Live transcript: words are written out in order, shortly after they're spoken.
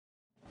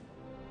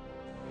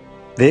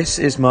This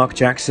is Mark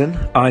Jackson,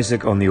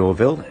 Isaac on the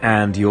Orville,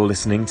 and you're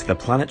listening to the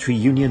Planetary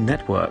Union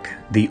Network,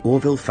 the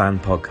Orville Fan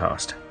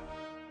Podcast.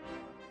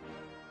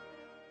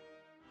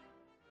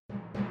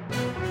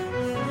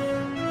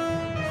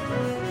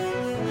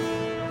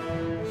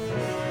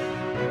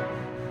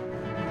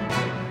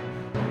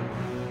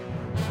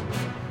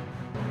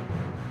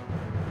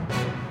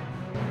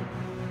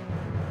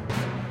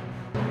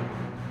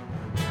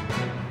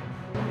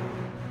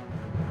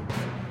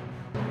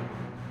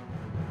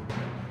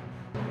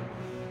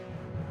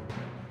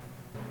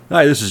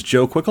 Hi, this is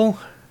Joe Quickle.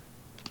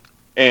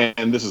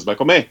 And this is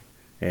Michael May.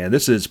 And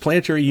this is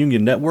Planetary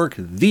Union Network,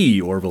 the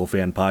Orville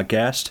Fan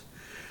Podcast.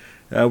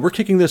 We're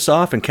kicking this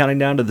off and counting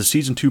down to the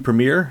Season 2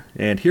 premiere.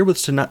 And here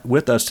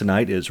with us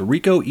tonight is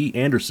Rico E.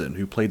 Anderson,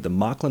 who played the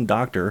Mocklin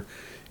Doctor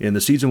in the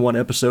Season 1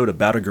 episode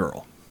About a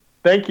Girl.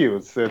 Thank you.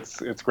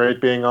 It's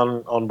great being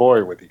on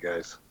board with you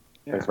guys.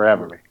 Yeah. Thanks for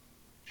having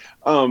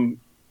me.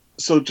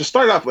 So to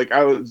start off,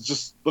 I was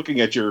just looking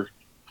at your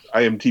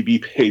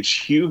IMDb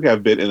page. You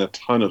have been in a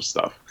ton of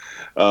stuff.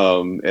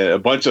 And a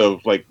bunch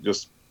of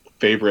just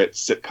favorite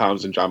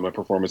sitcoms and drama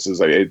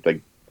performances. I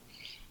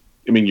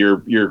mean,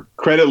 your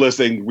credit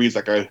listing reads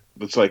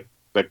it's like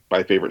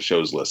my favorite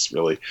shows list,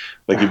 really.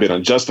 You've been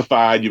on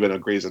Justified, you've been on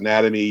Grey's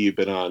Anatomy, you've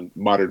been on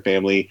Modern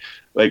Family.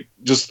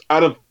 Just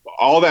out of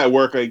all that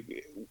work,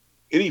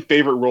 any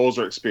favorite roles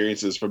or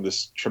experiences from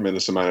this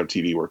tremendous amount of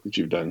TV work that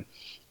you've done?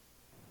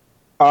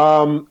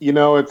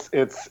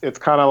 It's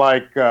kind of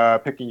like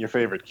picking your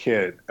favorite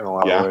kid in a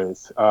lot of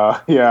ways.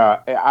 I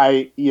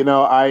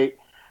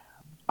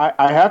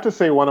have to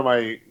say one of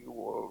my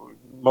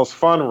most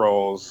fun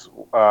roles.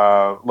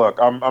 Look,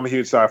 I'm a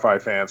huge sci-fi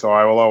fan, so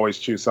I will always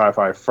choose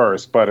sci-fi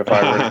first. But if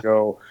I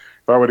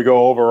were to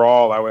go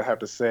overall, I would have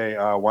to say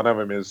one of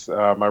them is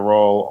my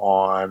role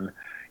on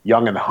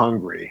Young and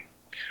Hungry,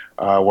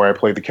 where I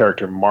played the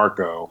character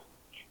Marco.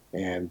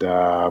 And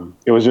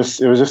it was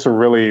just a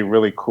really,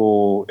 really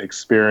cool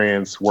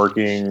experience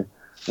working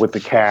with the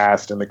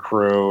cast and the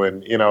crew.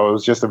 And, it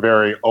was just a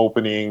very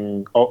open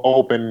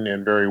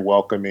and very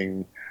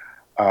welcoming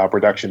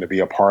production to be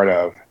a part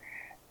of.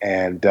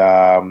 And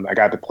I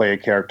got to play a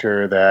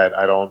character that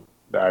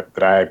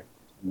I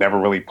never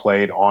really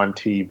played on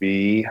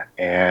TV.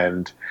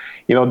 And,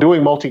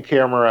 doing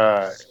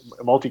multi-camera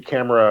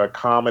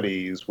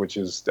comedies, which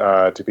is,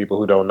 to people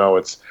who don't know,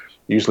 it's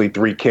usually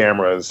 3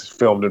 cameras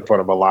filmed in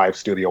front of a live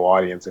studio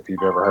audience, if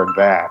you've ever heard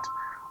that.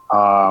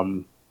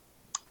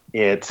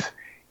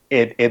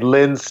 It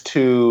lends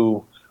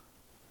to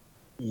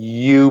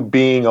you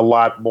being a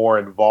lot more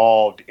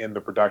involved in the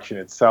production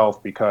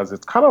itself, because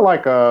it's kind of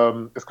like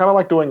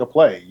doing a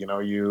play.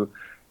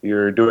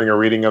 You're doing a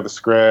reading of the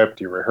script,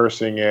 you're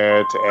rehearsing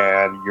it,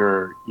 and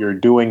you're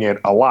doing it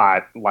a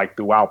lot,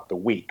 throughout the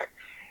week.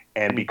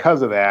 And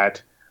because of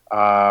that,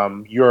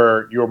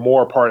 you're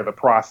more a part of the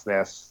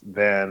process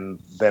than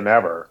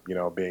ever,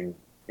 being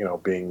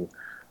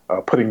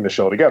putting the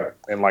show together.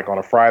 And on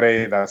a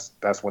Friday, that's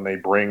when they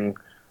bring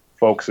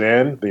folks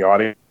in, the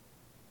audience,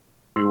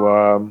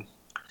 you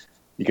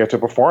get to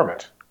perform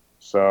it.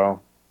 So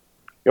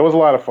it was a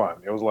lot of fun.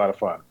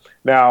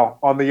 Now,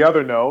 on the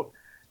other note,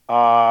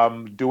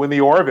 doing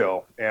the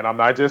Orville, and I'm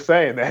not just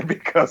saying that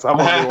because I'm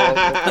on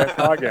the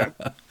Orville again.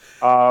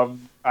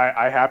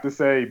 I have to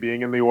say,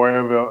 being in the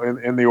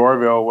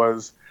Orville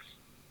was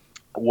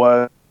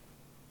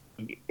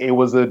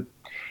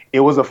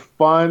a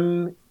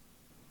fun,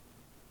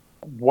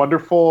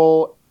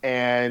 wonderful,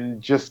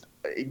 and just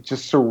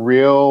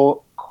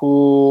surreal,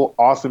 cool,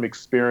 awesome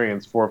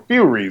experience for a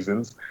few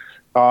reasons.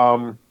 We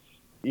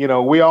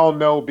all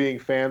know, being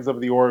fans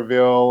of the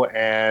Orville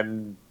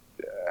and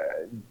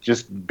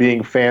just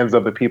being fans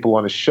of the people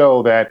on the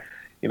show, that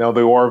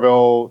the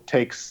Orville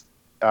takes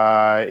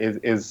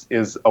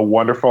is a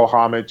wonderful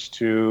homage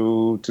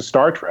to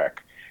Star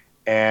Trek,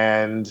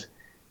 and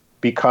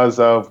because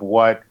of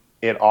what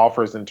it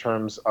offers in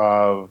terms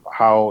of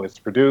how it's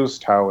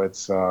produced, how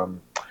it's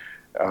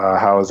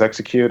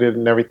executed,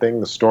 and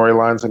everything, the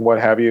storylines and what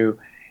have you,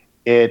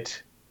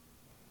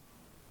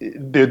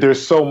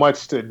 there's so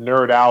much to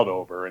nerd out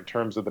over in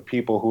terms of the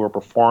people who are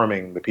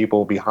performing, the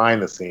people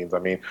behind the scenes. I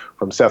mean,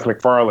 from Seth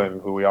MacFarlane,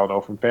 who we all know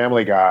from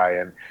Family Guy,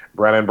 and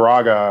Brannon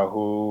Braga,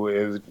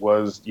 who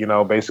was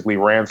basically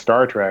ran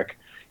Star Trek,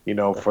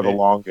 for the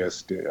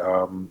longest,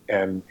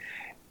 and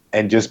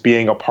just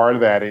being a part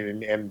of that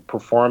and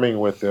performing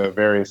with the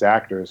various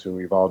actors who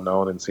we've all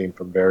known and seen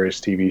from various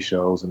TV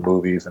shows and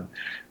movies and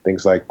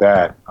things like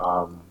that.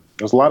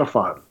 It was a lot of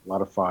fun.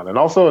 And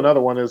also another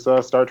one is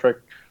Star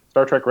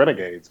Trek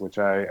Renegades, which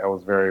I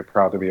was very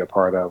proud to be a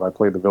part of. I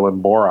played the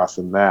villain Boros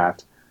in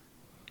that.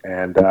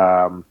 And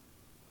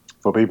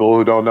for people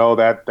who don't know,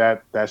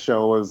 that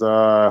show was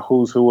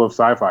who's who of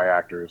sci-fi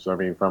actors. I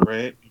mean, from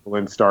people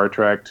in Star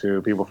Trek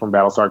to people from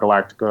Battlestar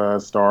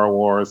Galactica, Star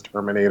Wars,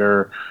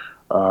 Terminator,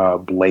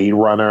 Blade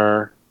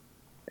Runner.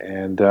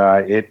 And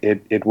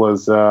it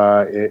was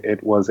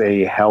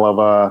a hell of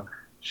a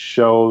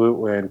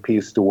show and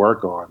piece to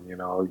work on.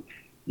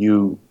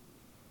 You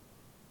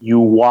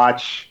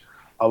watch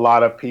a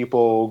lot of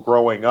people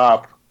growing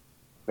up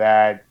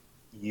that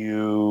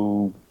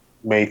you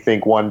may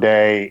think one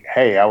day,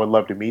 hey, I would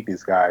love to meet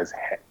these guys.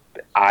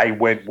 I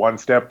went one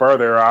step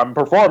further. I'm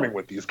performing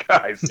with these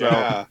guys.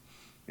 So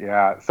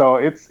yeah, so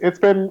it's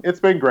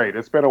been great.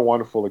 It's been a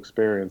wonderful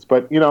experience.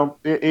 But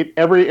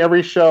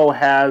every show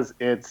has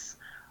its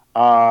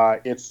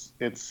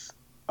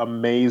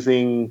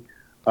amazing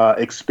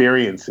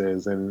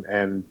experiences,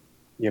 and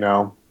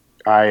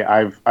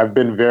I've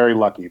been very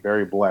lucky,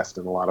 very blessed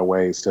in a lot of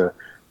ways to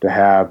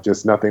have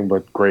just nothing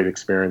but great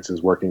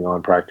experiences working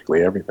on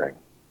practically everything.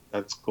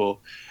 That's cool.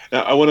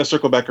 Now, I want to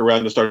circle back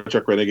around to Star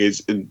Trek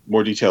Renegades in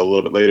more detail a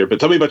little bit later, but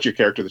tell me about your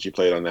character that you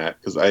played on that,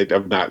 because I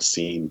have not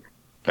seen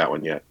that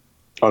one yet.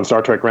 On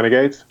Star Trek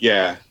Renegades?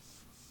 Yeah.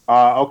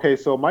 Okay,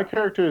 so my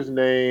character's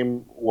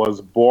name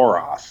was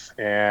Boros,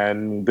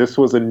 and this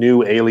was a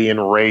new alien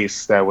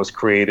race that was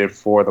created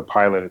for the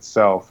pilot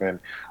itself, and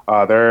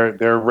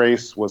their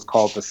race was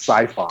called the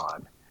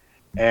Siphon.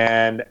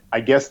 And I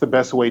guess the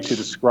best way to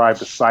describe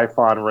the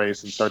Siphon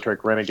race in Star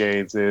Trek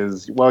Renegades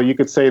is, well, you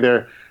could say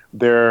they're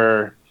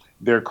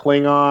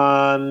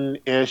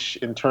Klingon-ish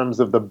in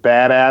terms of the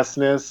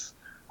badassness,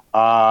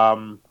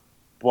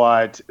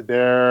 but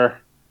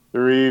they're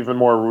even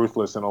more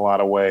ruthless in a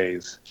lot of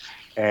ways,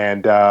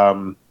 and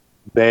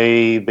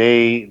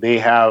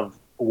they have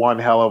one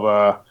hell of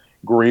a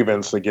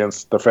grievance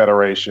against the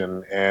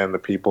Federation and the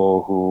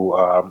people who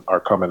are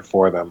coming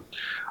for them.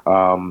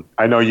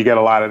 I know you get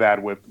a lot of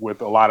that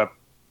with a lot of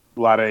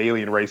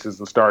alien races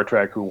in Star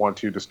Trek who want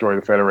to destroy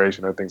the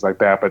Federation and things like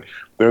that. But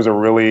there's a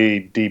really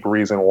deep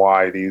reason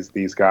why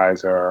these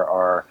guys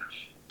are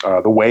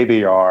the way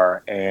they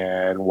are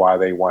and why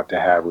they want to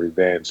have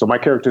revenge. So my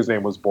character's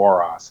name was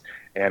Boros,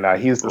 and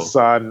he's the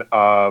son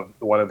of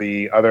one of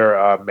the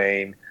other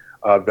main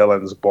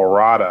villains,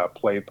 Borata,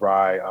 played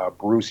by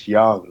Bruce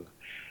Young.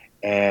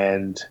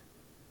 And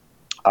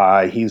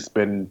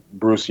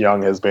Bruce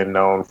Young has been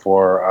known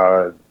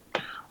for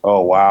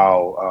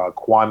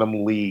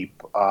Quantum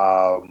Leap,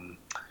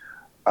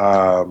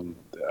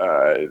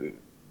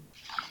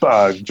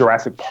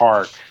 Jurassic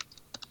Park,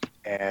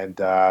 and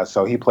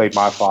so he played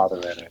my father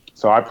in it.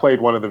 So I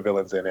played one of the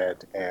villains in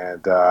it,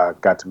 and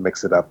got to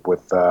mix it up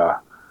with the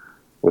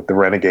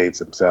Renegades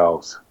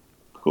themselves.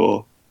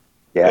 Cool.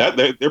 Yeah,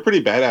 they're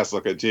pretty badass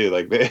looking too.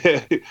 Like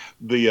that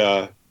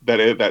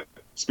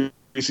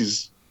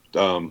species.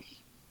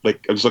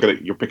 Like I'm just looking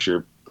at your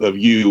picture of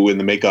you in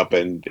the makeup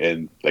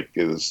and like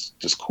it was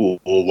just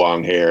cool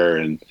long hair,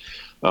 and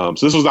so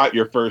this was not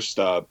your first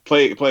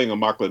playing a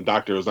Moclan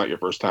doctor was not your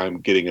first time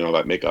getting in all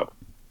that makeup.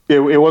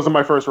 It wasn't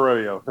my first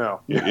rodeo. No.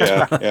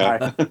 Yeah.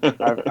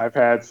 I've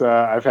had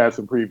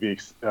some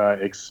previous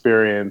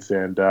experience,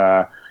 and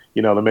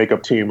the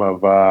makeup team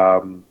of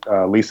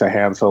Lisa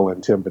Hansel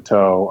and Tim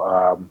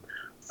Bateau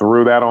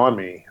threw that on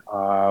me.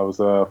 It was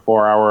a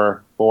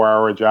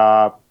 4-hour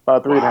job,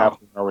 about 3.5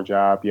 hour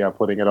job. Yeah,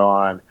 putting it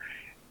on,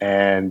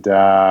 and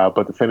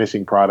but the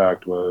finishing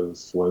product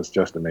was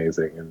just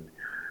amazing, and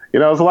it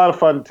was a lot of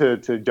fun to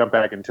jump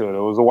back into it.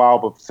 It was a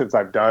while since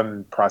I've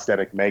done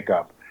prosthetic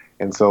makeup.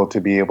 And so to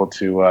be able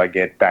to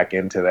get back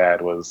into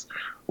that was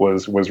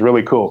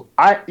really cool.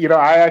 I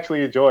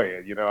actually enjoy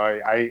it.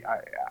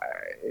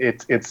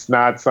 It's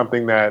not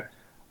something that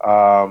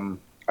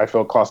I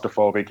feel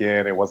claustrophobic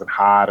in. It wasn't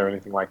hot or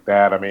anything like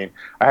that. I mean,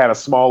 I had a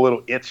small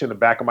little itch in the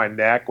back of my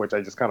neck, which I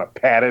just kind of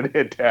patted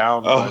it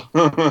down.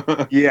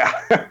 But,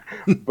 yeah,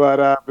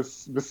 but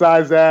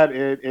besides that,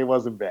 it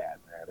wasn't bad,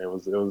 man. It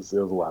was a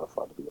lot of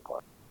fun to be a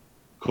part of.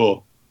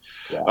 Cool.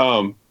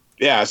 Yeah.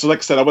 Yeah, so like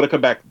I said, I want to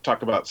come back and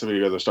talk about some of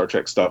your other Star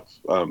Trek stuff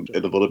in a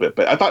little bit.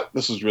 But I thought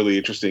this was really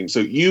interesting.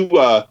 So you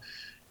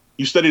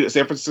studied at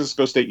San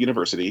Francisco State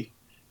University,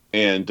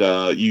 and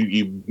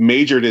you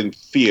majored in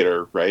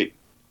theater, right?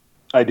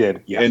 I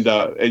did, yes.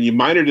 And you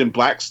minored in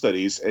Black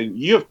Studies, and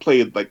you have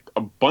played like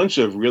a bunch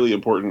of really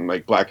important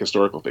like Black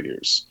historical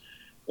figures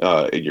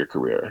in your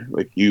career.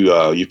 Like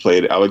you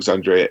played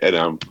Alexandre, and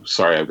I'm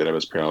sorry, I'm going to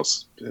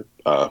mispronounce. Is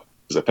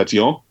it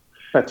Pétion?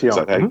 Pétion. Is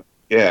that how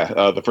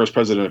Yeah, the first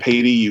president of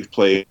Haiti. You've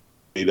played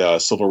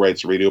civil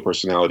rights radio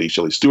personality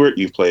Shelley Stewart.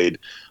 You've played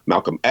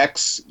Malcolm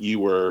X. You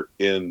were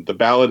in The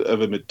Ballad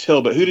of Emmett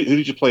Till. But who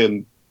did you play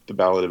in The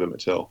Ballad of Emmett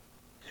Till?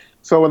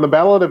 So in The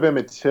Ballad of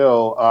Emmett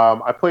Till,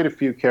 I played a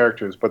few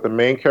characters, but the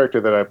main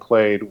character that I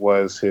played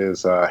was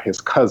his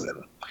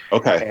cousin.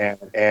 Okay.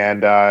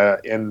 And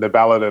in The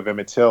Ballad of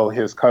Emmett Till,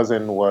 his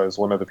cousin was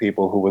one of the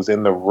people who was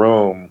in the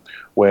room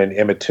when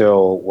Emmett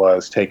Till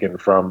was taken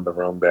from the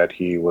room that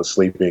he was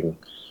sleeping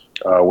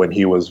when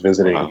he was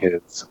visiting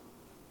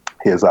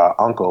his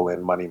uncle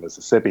in Money,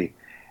 Mississippi,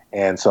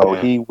 and so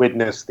he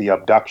witnessed the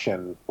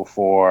abduction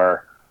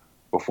before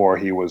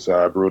he was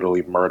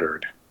brutally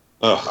murdered.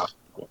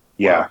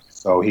 Yeah,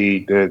 so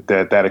he did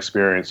that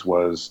experience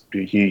was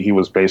he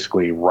was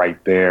basically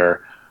right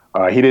there.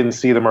 He didn't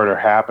see the murder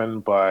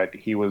happen, but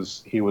he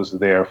was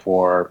there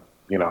for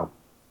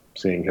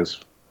seeing his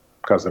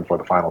cousin for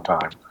the final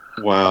time.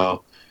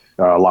 Wow,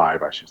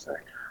 live, I should say.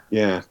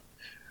 Yeah,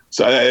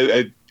 so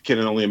I can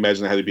only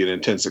imagine it had to be an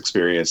intense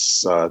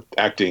experience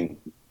acting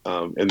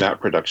in that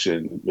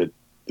production. But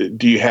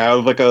do you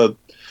have like a?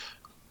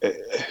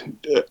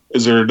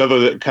 Is there another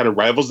that kind of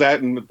rivals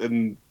that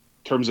in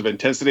terms of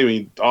intensity? I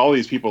mean, all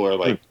these people are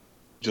like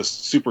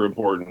just super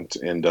important,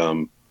 and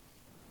I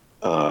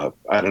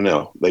don't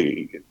know.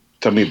 Like,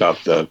 tell me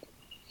about the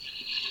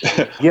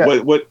Yeah.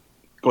 what.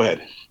 Go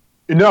ahead.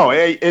 No,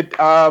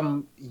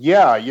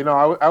 yeah,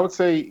 I would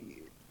say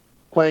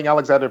playing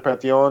Alexander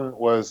Petion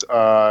was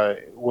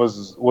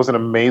an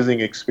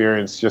amazing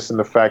experience, just in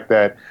the fact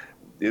that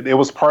it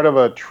was part of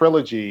a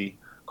trilogy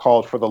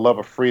called For the Love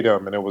of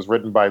Freedom, and it was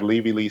written by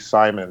Levy Lee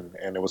Simon,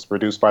 and it was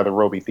produced by the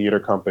Roby Theater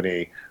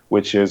Company,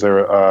 which is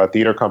a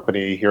theater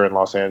company here in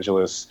Los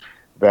Angeles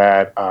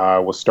that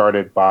was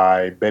started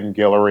by Ben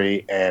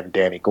Guillory and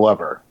Danny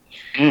Glover.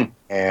 Mm.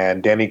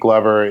 And Danny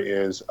Glover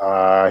is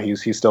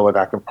he's still an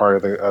active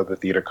part of the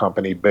theater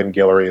company. Ben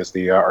Guillory is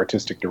the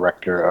artistic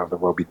director of the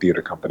Roby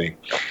Theater Company.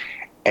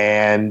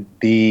 And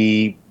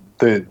the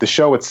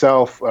show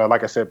itself,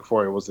 like I said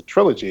before, it was a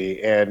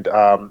trilogy, and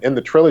in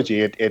the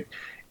trilogy,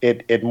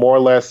 it more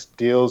or less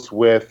deals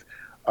with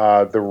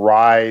the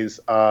rise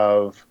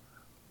of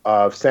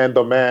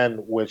Saint-Domingue,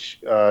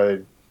 which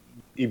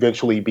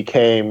eventually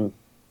became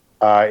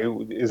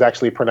it is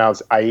actually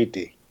pronounced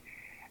Haiti.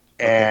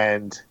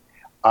 And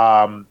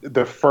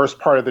the first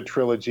part of the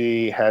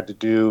trilogy had to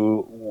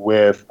do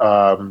with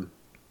oh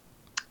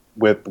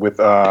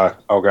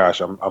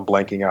gosh, I'm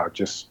blanking out.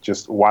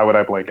 Just why would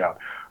I blank out?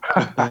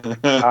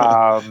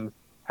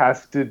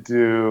 Has to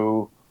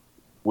do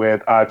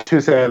with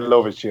Toussaint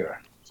Louverture.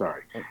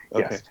 Sorry.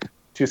 Okay. Yes.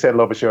 Toussaint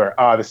Louverture.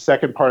 The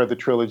second part of the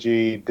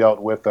trilogy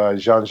dealt with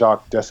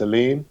Jean-Jacques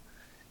Dessalines,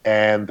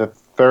 and the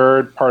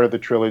third part of the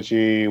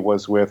trilogy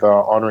was with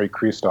Henri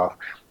Christophe.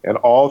 And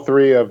all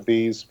three of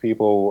these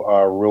people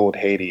ruled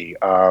Haiti.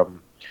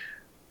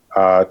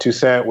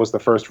 Toussaint was the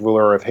first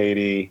ruler of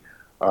Haiti.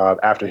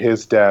 After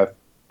his death,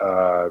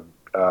 Dessalines,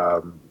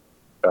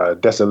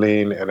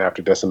 and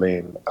after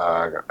Dessalines,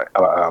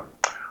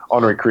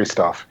 Henri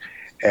Christophe.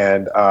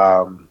 And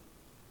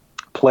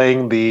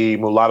playing the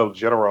mulatto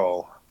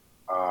general,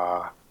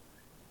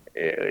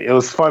 it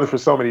was fun for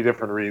so many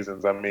different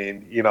reasons. I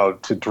mean,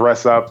 to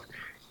dress up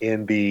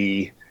in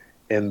the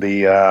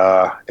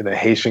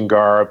Haitian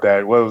garb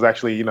that was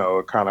actually,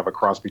 kind of a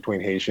cross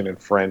between Haitian and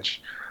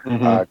French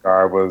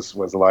garb was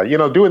a lot.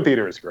 Doing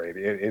theater is great.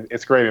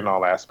 It's great in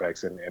all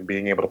aspects, and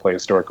being able to play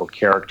historical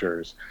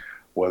characters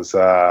was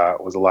a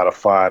lot of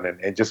fun,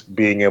 and just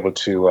being able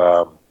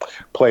to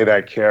play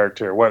that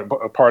character.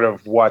 What part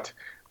of what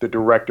the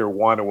director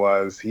wanted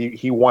was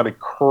he wanted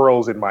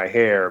curls in my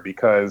hair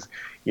because,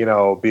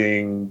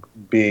 being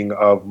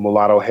of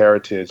mulatto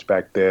heritage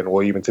back then,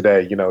 well, even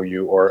today,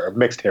 or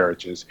mixed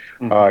heritage,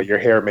 your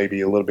hair may be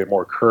a little bit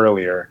more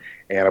curlier.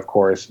 And of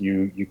course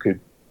you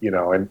could,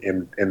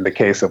 in the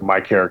case of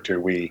my character,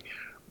 we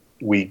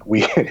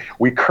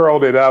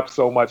curled it up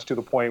so much to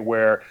the point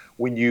where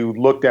when you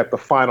looked at the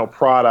final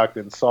product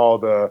and saw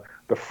the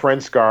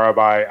French garb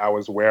I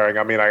was wearing,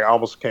 I mean, I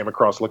almost came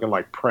across looking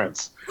like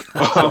Prince.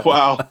 Oh,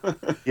 wow.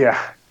 Yeah.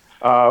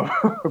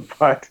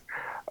 But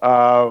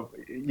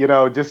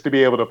just to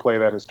be able to play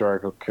that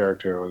historical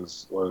character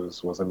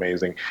was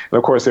amazing. And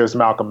of course, there's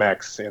Malcolm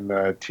X in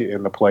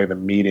the play The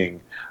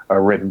Meeting,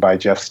 written by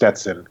Jeff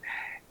Stetson,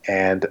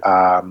 and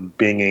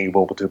being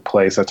able to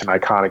play such an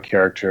iconic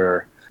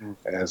character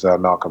as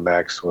Malcolm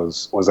X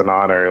was an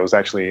honor. It was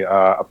actually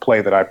a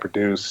play that I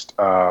produced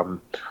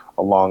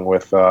along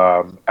with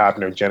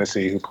Abner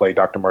Genesee, who played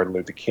Dr. Martin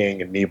Luther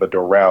King, and Neva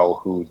Dorrell,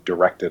 who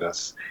directed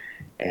us.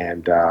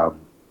 And that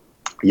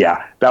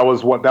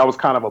was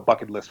kind of a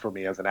bucket list for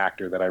me as an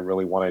actor that I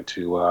really wanted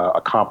to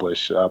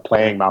accomplish,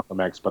 playing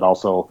Malcolm X, but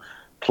also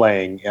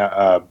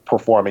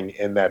performing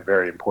in that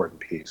very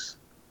important piece.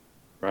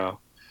 Wow.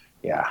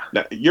 Yeah.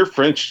 Now, your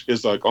French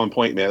is like on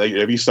point, man. Like,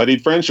 have you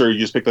studied French, or you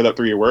just picked that up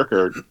through your work,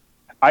 or?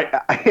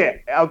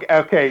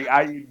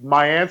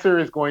 My answer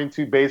is going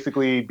to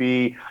basically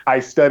be I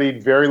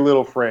studied very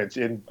little French.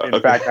 In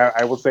fact,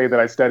 I will say that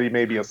I studied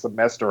maybe a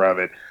semester of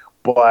it,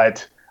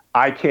 but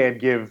I can't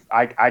give.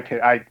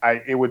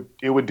 It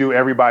would do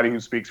everybody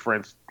who speaks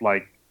French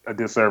like a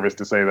disservice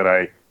to say that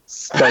I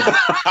studied. All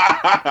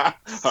right.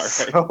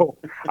 So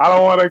I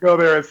don't want to go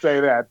there and say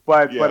that,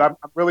 but I'm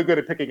really good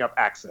at picking up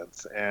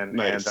accents, and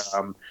nice.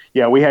 And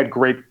we had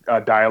great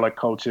dialect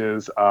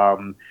coaches.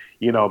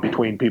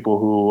 Between people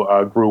who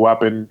grew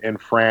up in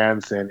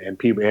France and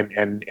people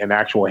and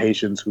actual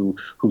Haitians who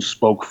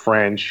spoke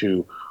French,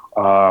 who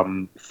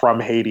from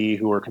Haiti,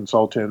 who were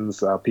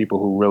consultants, people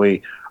who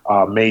really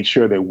made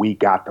sure that we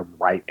got them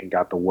right and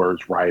got the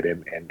words right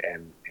and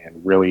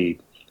really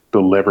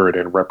delivered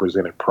and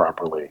represented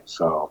properly.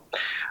 So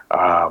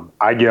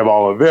I give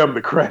all of them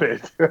the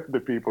credit,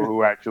 the people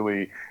who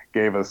actually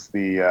gave us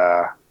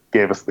the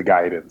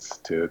guidance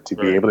to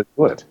be able to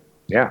do it.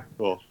 Yeah.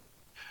 Cool.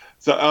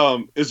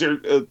 So, is there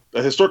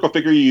a historical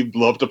figure you'd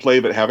love to play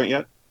but haven't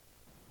yet?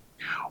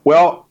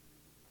 Well,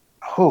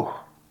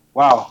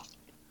 wow.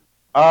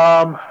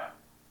 I'm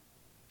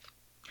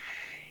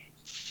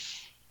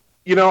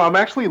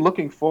actually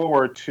looking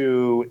forward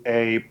to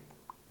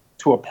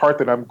to a part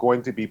that I'm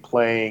going to be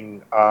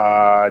playing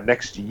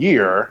next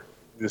year.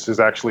 This is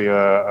actually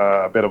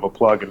a bit of a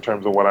plug in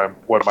terms of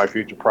what my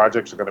future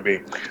projects are going to be.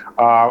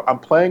 I'm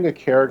playing a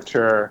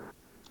character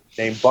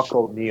named Buck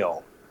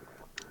O'Neil.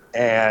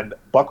 And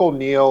Buck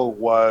O'Neil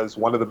was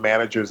one of the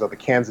managers of the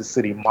Kansas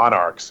City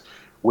Monarchs,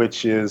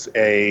 which is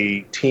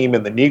a team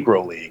in the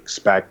Negro Leagues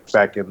back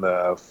in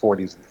the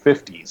 40s and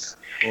 50s.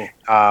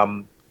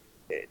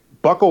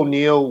 Buck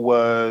O'Neil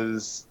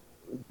was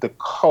the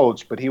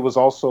coach, but he was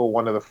also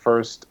one of the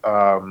first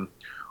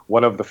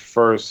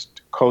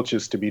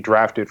coaches to be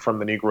drafted from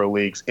the Negro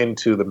Leagues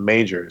into the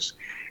majors.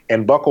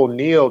 And Buck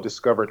O'Neil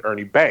discovered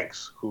Ernie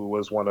Banks, who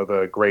was one of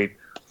the great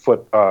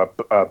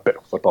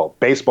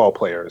baseball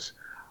players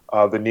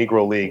of the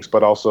Negro Leagues,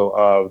 but also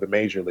of the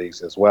major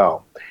leagues as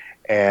well.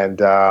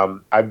 And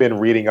I've been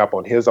reading up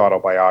on his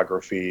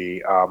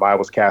autobiography. I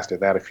was cast in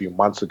that a few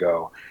months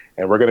ago,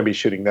 and we're going to be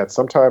shooting that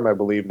sometime, I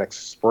believe,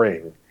 next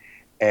spring.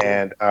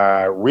 And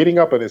reading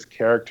up on his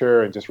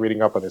character and just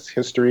reading up on his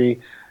history,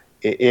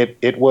 I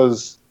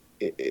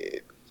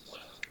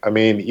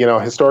mean, you know,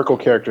 historical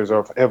characters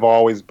have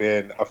always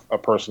been a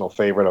personal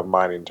favorite of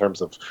mine in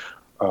terms of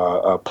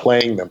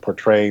playing them,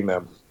 portraying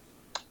them.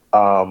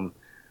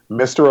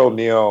 Mr.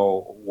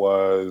 O'Neil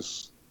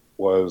was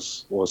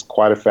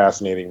quite a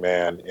fascinating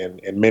man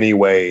in many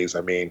ways.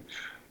 I mean,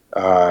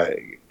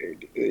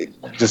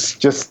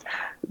 just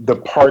the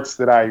parts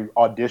that I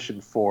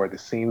auditioned for, the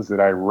scenes that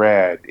I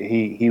read,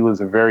 he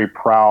was a very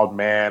proud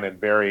man and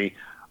very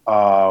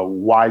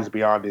wise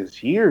beyond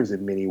his years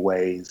in many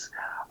ways.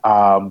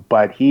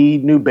 But he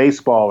knew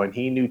baseball and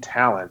he knew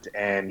talent,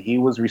 and he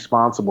was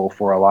responsible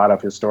for a lot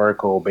of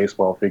historical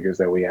baseball figures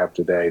that we have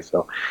today.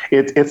 So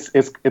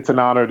it's an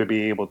honor to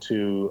be able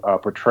to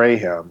portray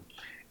him,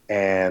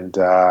 and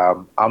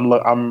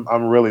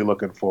I'm really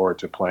looking forward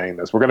to playing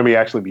this. We're going to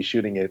actually be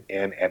shooting it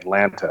in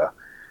Atlanta,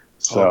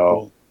 so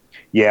cool.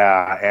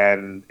 Yeah,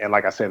 and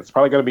like I said, it's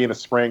probably going to be in the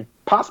spring.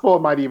 Possible it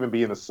might even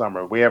be in the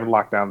summer. We haven't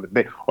locked down the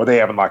date, or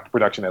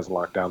production hasn't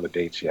locked down the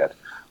dates yet.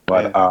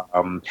 But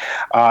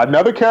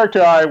another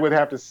character I would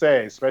have to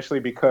say, especially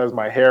because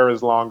my hair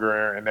is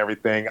longer and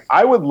everything,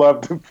 I would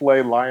love to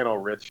play Lionel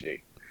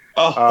Richie.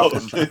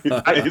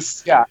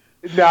 Nice.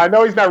 Now, I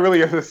know he's not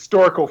really a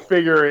historical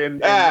figure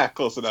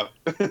close enough.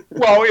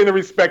 Well, in the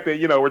respect that,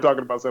 you know, we're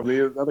talking about some of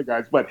the other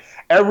guys, but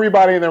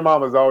everybody and their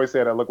mom has always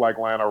said I look like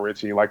Lionel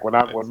Richie. Like when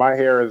my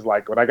hair is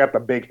like, when I got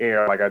the big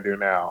hair like I do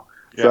now.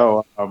 Yeah.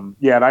 So,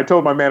 and I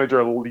told my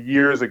manager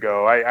years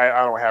ago,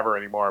 I don't have her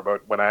anymore,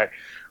 but when I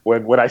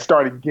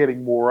started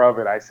getting more of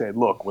it, I said,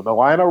 look, when the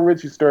Lionel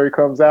Richie story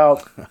comes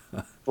out,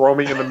 throw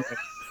me in the mix.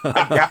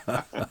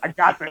 I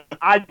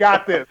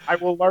got this. I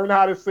will learn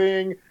how to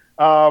sing.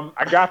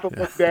 I got the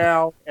look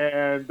down,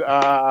 and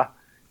all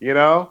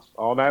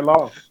night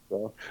long.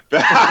 So.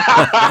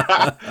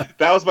 That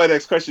was my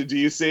next question. Do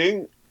you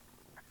sing?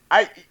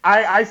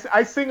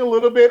 I sing a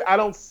little bit. I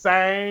don't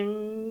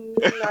sing.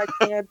 I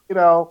can't.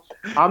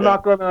 I'm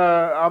not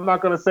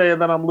gonna say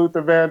that I'm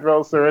Luther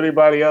Vandross or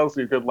anybody else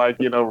who could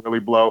really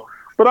blow.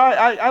 But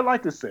I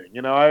like to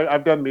sing.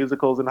 I've done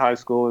musicals in high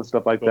school and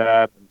stuff like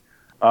that.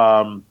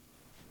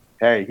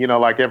 Hey,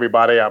 like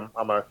everybody, I'm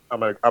a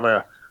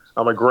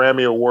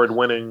Grammy Award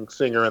winning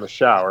singer in the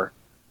shower.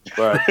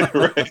 But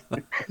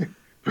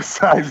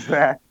besides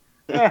that,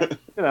 I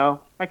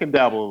can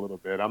dabble a little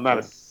bit. I'm not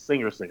a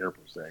singer per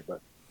se,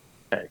 but.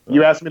 Hey,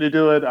 you asked me to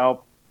do it.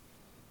 I'll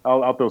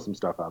throw some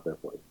stuff out there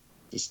for you.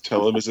 Just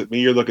tell him, is it me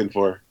you're looking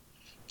for?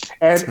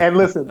 And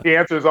listen, the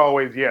answer is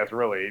always yes.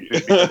 Really,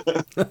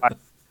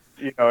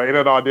 in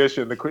an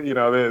audition,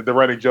 the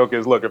running joke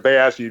is, look, if they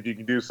ask you if you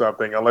can do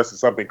something, unless it's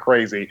something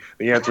crazy,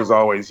 the answer is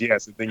always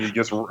yes. And then you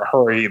just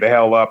hurry the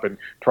hell up and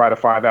try to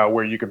find out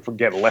where you can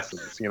get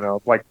lessons.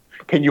 Like,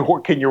 can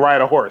you ride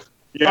a horse?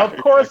 Yeah. Of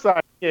course I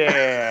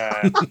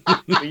can.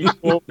 You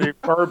go to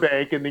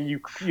Burbank, and then you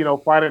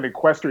find an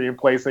equestrian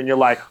place, and you're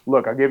like,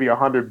 "Look, I'll give you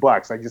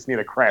 $100. I just need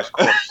a crash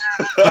course."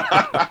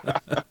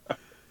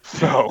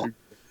 So,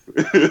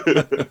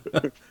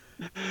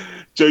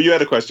 Joe, you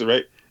had a question,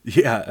 right?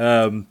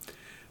 Yeah.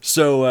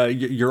 So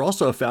you're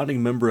also a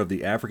founding member of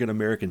the African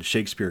American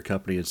Shakespeare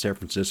Company in San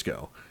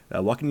Francisco.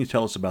 What can you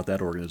tell us about that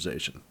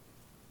organization?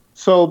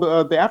 So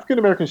the African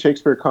American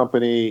Shakespeare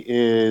Company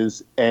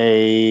is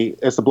a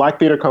black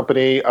theater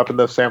company up in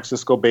the San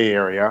Francisco Bay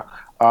Area,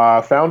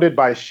 founded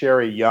by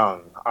Sherry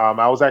Young.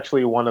 I was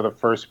actually one of the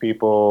first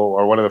people,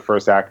 or one of the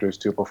first actors,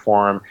 to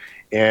perform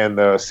in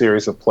the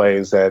series of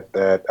plays that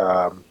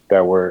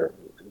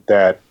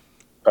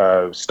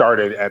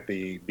started at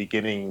the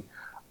beginning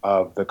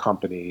of the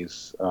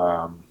company's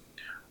run.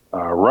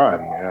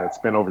 It's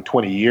been over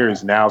 20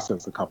 years now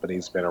since the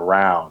company's been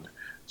around.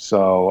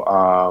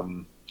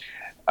 So.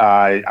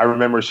 I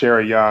remember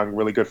Sherry Young,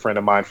 really good friend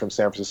of mine from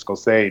San Francisco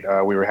State.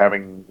 We were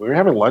having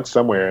lunch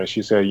somewhere, and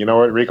she said, "You know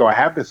what, Rico? I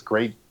have this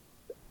great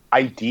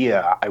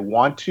idea. I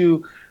want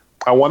to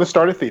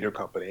start a theater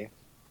company,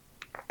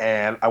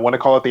 and I want to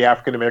call it the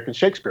African American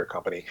Shakespeare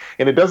Company.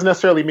 And it doesn't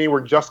necessarily mean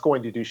we're just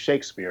going to do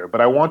Shakespeare, but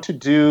I want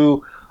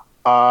to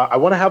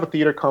have a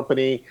theater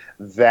company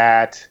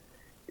that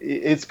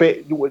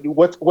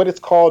what it's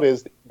called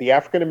is the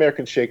African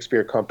American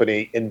Shakespeare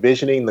Company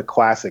envisioning the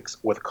classics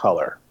with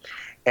color.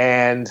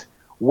 And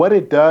what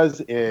it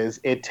does is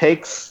it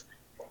takes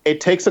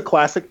a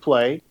classic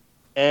play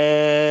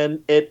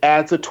and it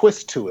adds a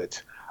twist to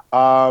it.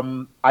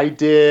 We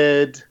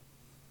did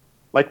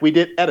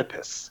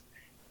Oedipus,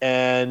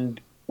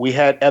 and we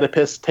had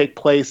Oedipus take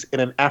place in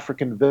an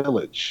African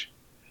village.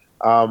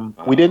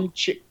 We didn't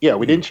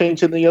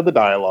change any of the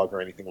dialogue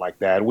or anything like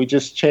that. We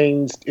just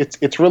changed.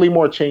 It's really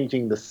more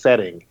changing the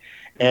setting,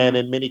 and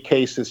in many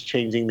cases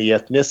changing the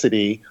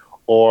ethnicity,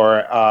 or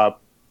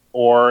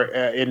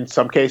in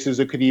some cases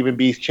it could even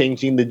be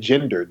changing the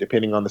gender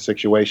depending on the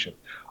situation.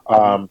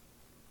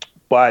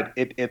 But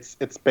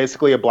it's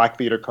basically a black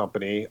theater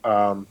company,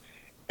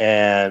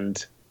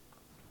 and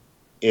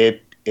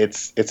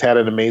it's had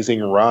an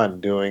amazing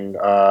run doing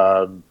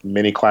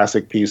many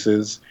classic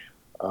pieces.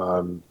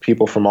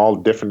 People from all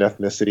different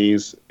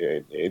ethnicities.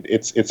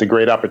 It's a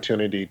great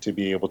opportunity to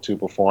be able to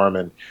perform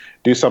and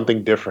do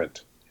something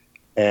different,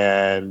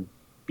 and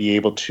be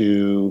able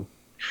to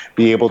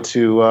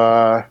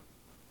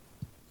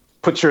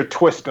put your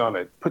twist on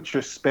it, put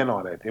your spin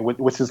on it,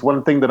 which is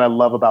one thing that I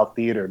love about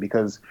theater,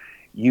 because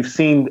you've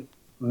seen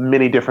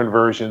many different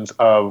versions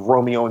of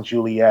Romeo and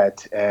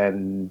Juliet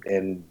and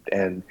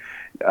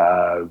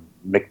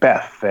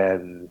Macbeth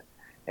and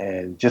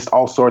just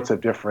all sorts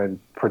of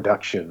different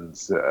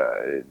productions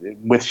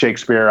with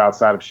Shakespeare,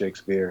 outside of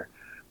Shakespeare.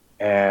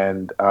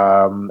 And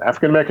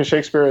African American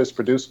Shakespeare has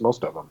produced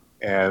most of them.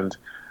 And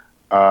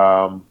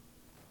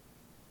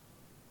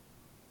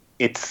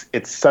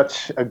it's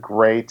such a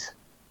great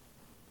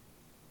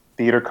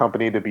theater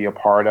company to be a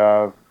part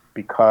of,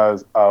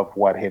 because of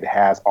what it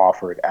has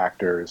offered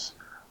actors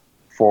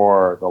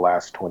for the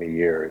last 20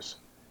 years,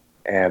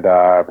 and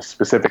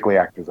specifically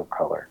actors of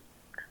color.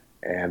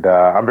 And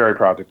I'm very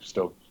proud to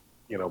still,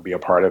 be a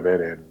part of it,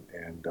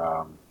 and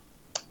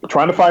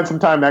trying to find some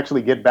time to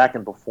actually get back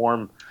and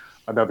perform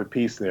another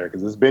piece there,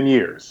 because it's been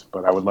years,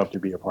 but I would love to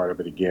be a part of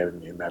it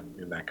again in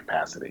that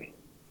capacity.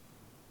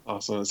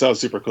 Awesome. It sounds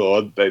super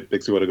cool. That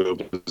makes me want to go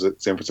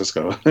visit San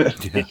Francisco.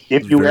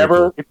 If you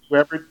ever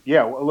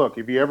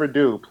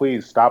do,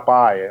 please stop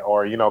by,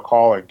 or,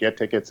 call and get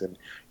tickets, and,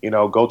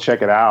 go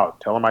check it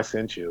out. Tell them I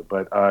sent you,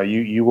 but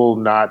you will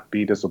not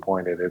be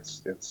disappointed.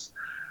 It's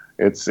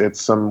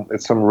some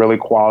really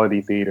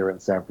quality theater in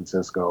San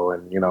Francisco,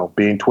 and,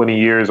 being 20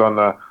 years on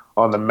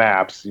the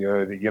maps,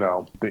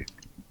 the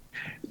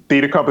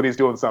theater company's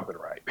doing something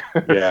right.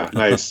 Yeah.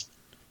 Nice.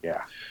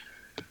 Yeah.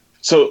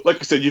 So, like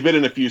I said, you've been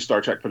in a few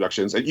Star Trek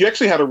productions, and you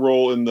actually had a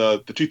role in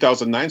the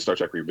 2009 Star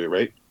Trek reboot,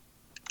 right?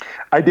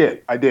 I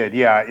did.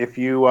 Yeah. If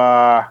you,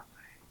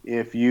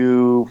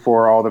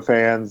 for all the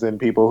fans and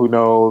people who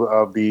know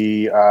of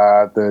the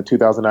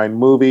 2009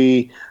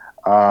 movie,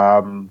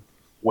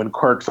 when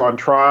Kirk's on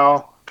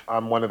trial,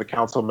 I'm one of the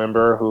council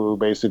member who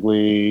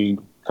basically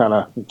kind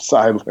of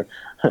side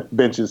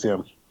benches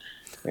him,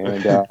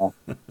 and so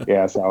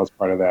I was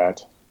part of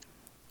that.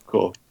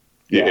 Cool.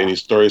 Yeah. Any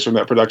stories from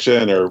that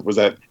production, or was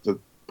that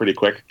pretty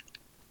quick?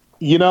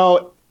 When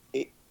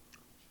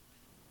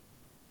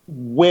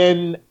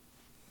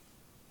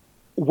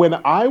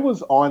I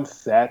was on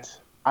set,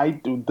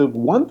 the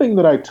one thing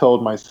that I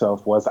told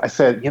myself was, I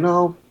said,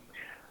 I'm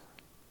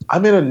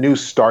in a new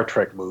Star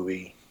Trek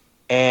movie,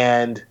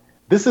 and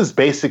this is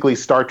basically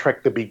Star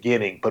Trek: The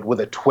Beginning, but with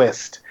a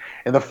twist.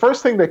 And the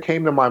first thing that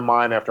came to my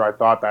mind after I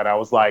thought that, I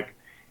was like,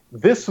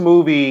 this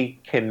movie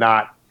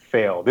cannot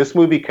fail. This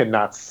movie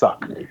cannot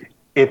suck.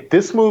 If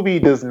this movie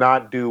does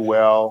not do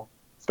well,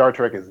 Star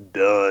Trek is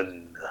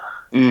done.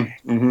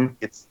 Mm-hmm.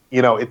 It's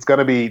going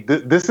to be,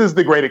 this is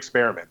the great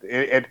experiment.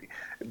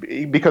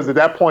 Because at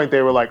that point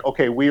they were like,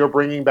 okay, we are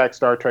bringing back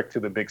Star Trek to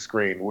the big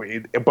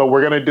screen, but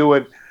we're going to do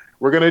it.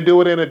 We're going to do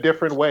it in a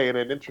different way, in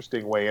an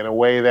interesting way, in a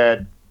way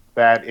that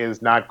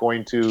is not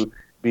going to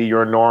be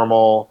your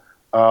normal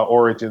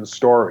origin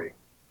story.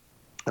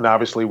 And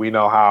obviously we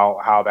know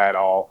how that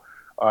all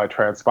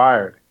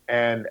transpired.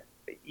 And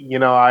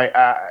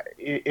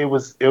it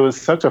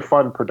was such a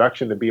fun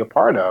production to be a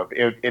part of.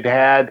 It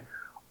had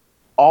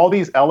all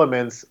these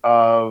elements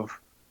of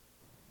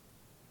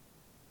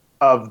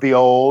the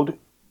old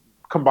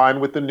combined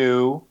with the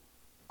new,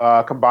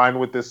 combined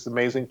with this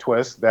amazing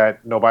twist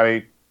that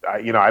nobody,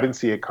 I didn't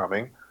see it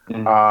coming.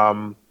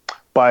 Mm-hmm.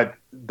 But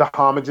the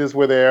homages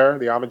were there.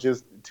 The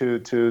homages to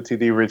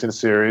the original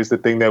series, the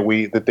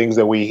things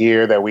that we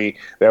hear, that we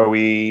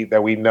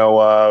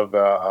know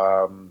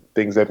of,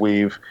 things that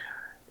we've.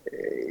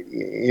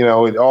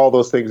 All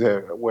those things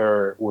that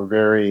were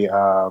very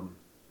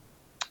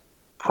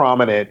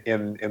prominent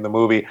in the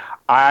movie.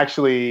 I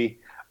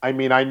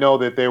know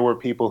that there were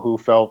people who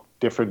felt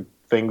different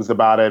things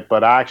about it,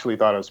 but I actually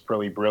thought it was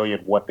pretty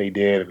brilliant what they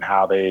did and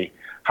how they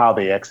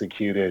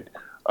executed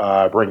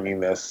bringing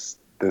this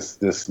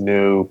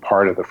new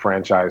part of the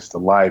franchise to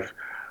life.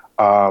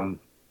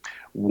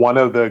 One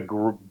of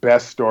the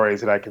best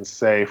stories that I can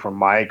say from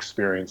my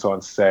experience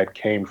on set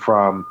came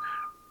from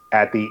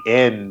at the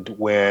end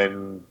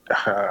when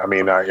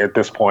at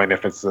this point,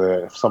 if it's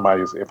if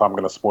I'm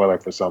going to spoil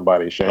it for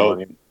somebody, shame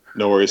on you.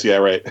 No worries. Yeah,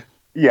 right.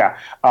 Yeah.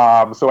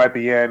 So at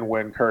the end,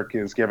 when Kirk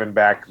is given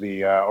back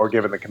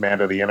given the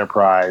command of the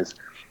Enterprise,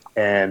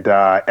 and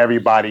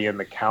everybody in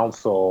the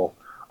council.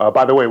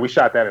 By the way, we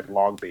shot that at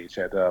Long Beach,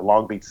 at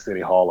Long Beach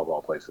City Hall of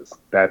all places.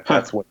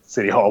 That's what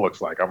City Hall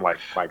looks like. I'm like,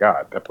 my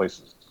God, that place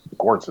is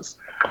gorgeous.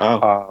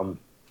 Wow.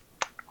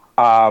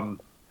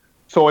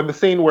 So in the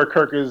scene where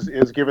Kirk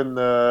is given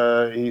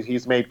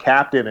he's made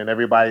captain and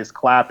everybody's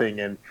clapping,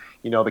 and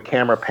the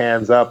camera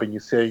pans up and you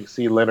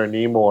see Leonard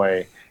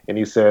Nimoy, and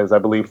he says, "I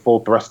believe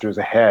full thrusters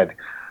ahead."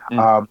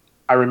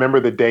 I remember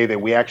the day that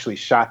we actually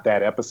shot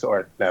that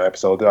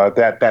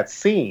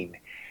scene,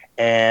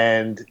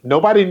 and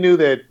nobody knew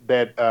that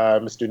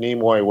Mr.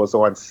 Nimoy was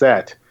on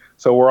set.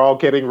 So we're all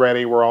getting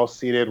ready. We're all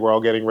seated. We're all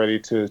getting ready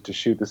to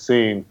shoot the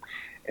scene,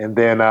 and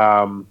then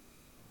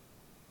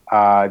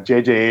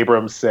J.J.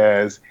 Abrams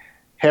says,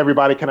 "Hey,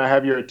 everybody, can I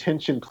have your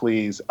attention,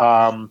 please?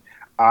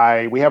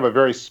 We have a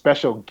very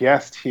special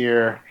guest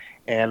here,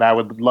 and I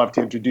would love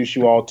to introduce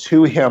you all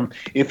to him.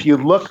 If you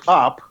look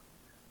up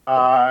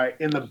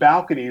in the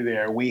balcony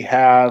there, we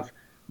have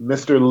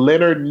Mr.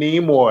 Leonard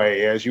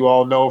Nimoy, as you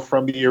all know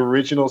from the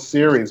original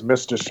series,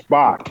 Mr.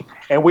 Spock.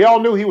 And we all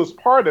knew he was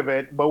part of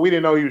it, but we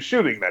didn't know he was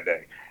shooting that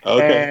day."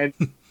 Okay.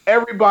 And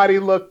everybody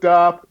looked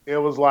up. It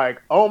was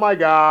like, oh, my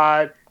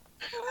God.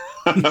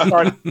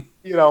 Started,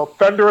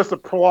 thunderous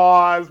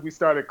applause. We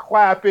started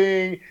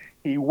clapping.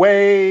 He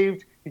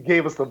waved. He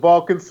gave us the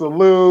Vulcan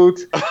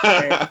salute.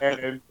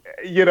 and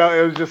it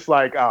was just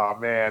like, oh,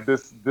 man,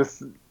 this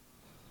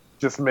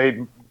just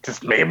made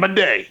my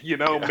day,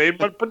 made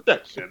my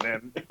production.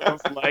 And it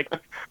was like,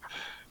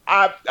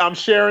 I'm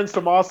sharing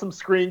some awesome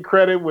screen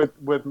credit with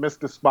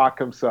Mr. Spock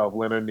himself,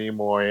 Leonard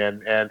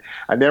Nimoy, and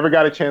I never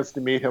got a chance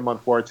to meet him,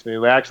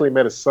 unfortunately. I actually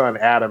met his son,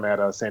 Adam,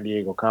 at San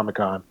Diego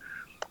Comic-Con,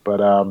 but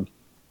I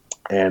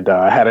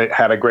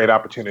had a great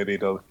opportunity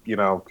to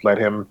let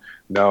him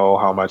know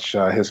how much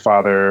his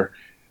father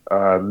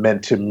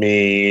meant to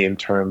me in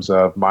terms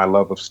of my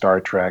love of Star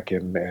Trek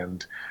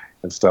and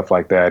stuff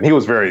like that. And he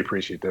was very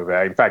appreciative.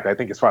 In fact, I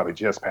think his father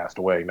just passed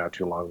away not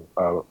too long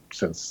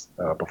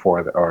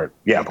before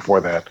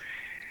that.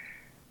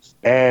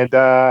 And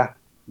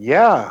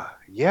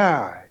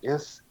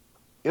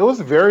it was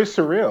very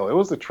surreal. It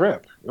was a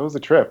trip.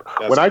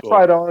 That's when I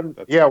tried on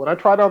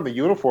the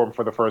uniform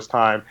for the first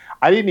time,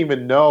 I didn't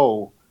even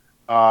know.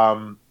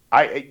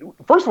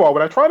 First of all,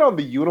 when I tried on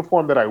the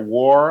uniform that I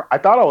wore, I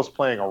thought I was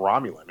playing a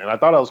Romulan, and I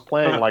thought I was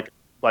playing like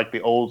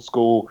the old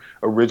school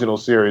original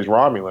series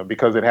Romulan,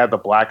 because it had the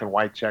black and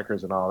white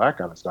checkers and all that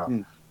kind of stuff.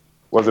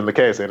 Wasn't the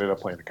case. I ended up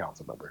playing the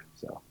council member.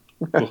 So,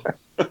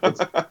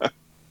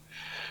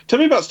 tell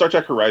me about Star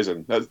Trek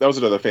Horizon. That was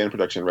another fan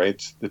production,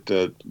 right?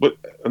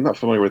 I'm not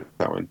familiar with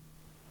that one.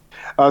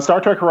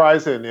 Star Trek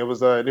Horizon. It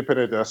was an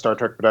independent Star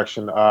Trek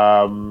production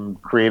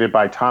created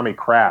by Tommy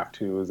Kraft,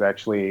 who is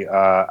actually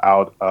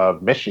out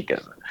of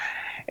Michigan.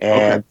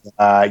 And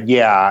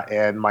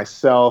and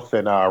myself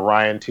and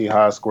Ryan T.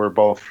 Husk were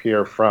both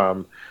here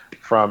from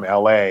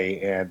LA,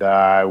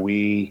 and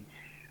we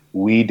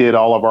did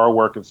all of our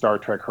work in Star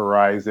Trek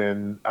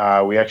Horizon.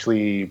 We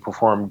actually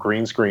performed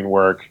green screen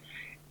work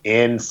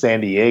in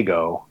San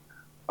Diego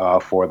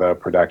for the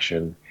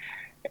production,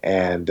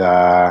 and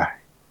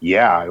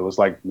it was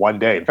like one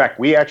day. In fact,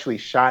 we actually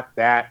shot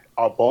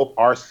both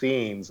our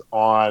scenes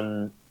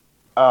on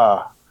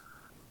a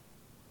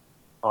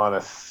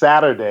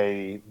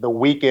Saturday, the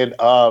weekend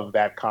of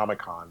that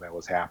Comic-Con that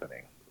was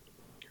happening.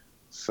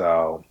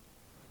 So,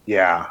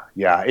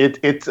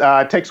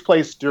 it takes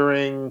place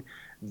during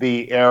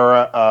the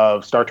era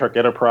of Star Trek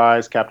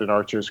Enterprise, Captain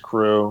Archer's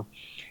crew,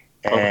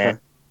 and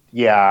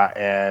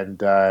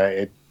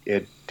it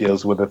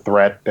deals with a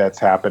threat that's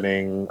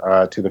happening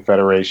to the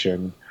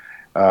Federation.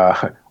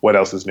 What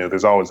else is new?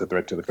 There's always a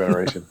threat to the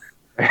Federation.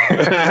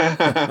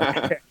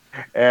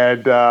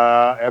 And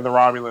the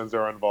Romulans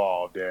are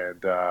involved,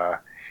 and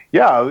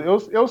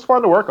it was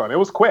fun to work on. It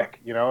was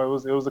quick, it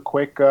was a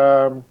quick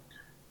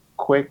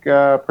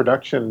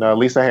production.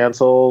 Lisa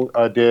Hansel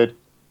did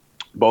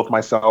both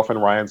myself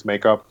and Ryan's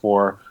makeup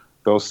for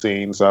those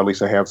scenes.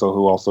 Lisa Hansel,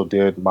 who also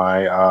did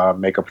my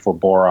makeup for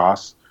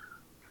Boros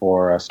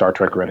for Star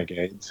Trek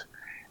Renegades.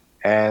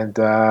 And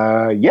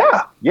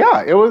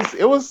it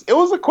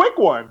was a quick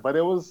one, but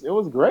it was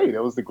great.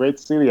 It was great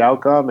to see the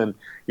outcome, and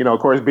of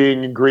course,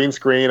 being in green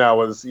screen, I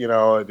was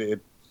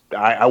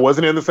I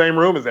wasn't in the same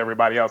room as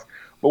everybody else.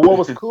 But what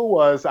was cool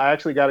was I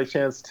actually got a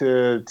chance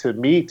to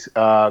meet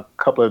a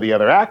couple of the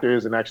other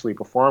actors and actually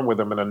perform with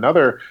them in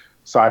another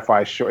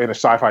sci-fi short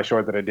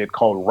that I did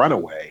called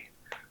Runaway.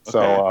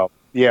 So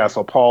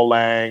so Paul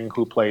Lang,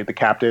 who played the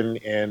captain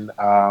in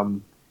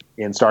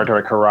Star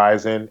Trek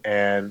Horizon,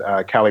 and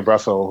Callie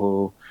Russell,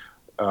 who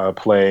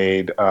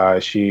played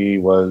she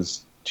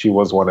was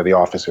one of the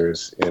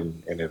officers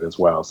in it as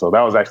well. So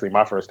that was actually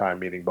my first time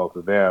meeting both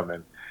of them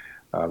and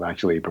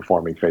actually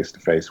performing face to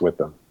face with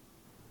them.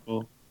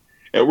 Cool.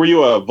 Were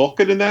you a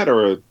Vulcan in that,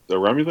 or a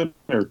Romulan,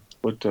 or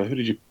what?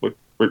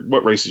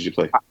 What race did you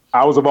play?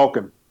 I was a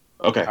Vulcan.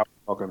 Okay. I was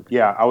a Vulcan.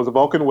 Yeah, I was a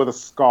Vulcan with a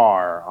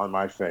scar on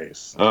my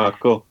face.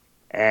 Cool.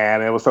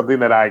 And it was something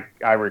that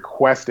I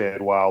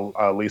requested while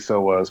Lisa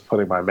was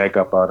putting my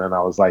makeup on, and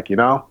I was like, can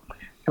I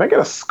get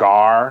a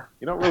scar?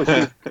 You don't really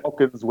see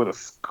Vulcans with a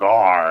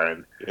scar,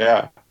 and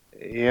yeah,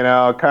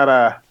 kind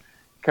of.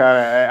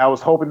 I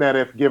was hoping that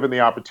if given the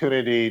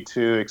opportunity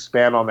to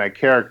expand on that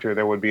character,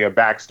 there would be a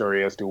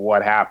backstory as to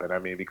what happened. I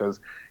mean, because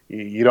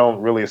you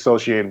don't really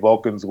associate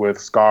Vulcans with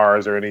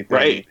scars or anything.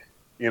 Right.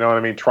 You know what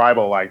I mean?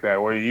 Tribal like that,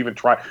 or even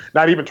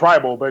not even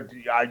tribal, but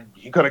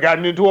he could have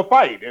gotten into a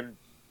fight, and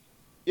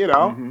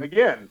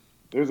again,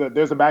 there's a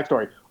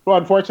backstory. Well,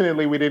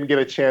 unfortunately, we didn't get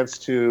a chance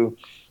to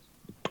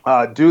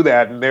do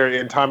that,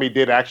 and Tommy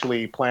did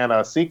actually plan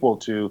a sequel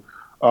to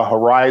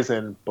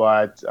Horizon,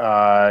 but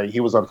he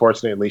was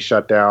unfortunately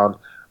shut down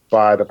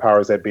by the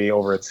powers that be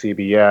over at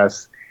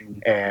CBS,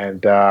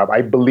 and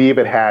I believe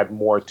it had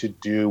more to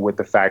do with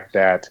the fact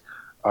that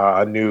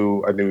a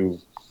new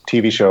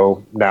TV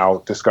show, now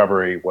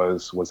Discovery,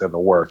 was in the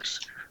works.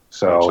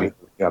 So he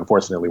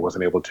unfortunately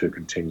wasn't able to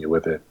continue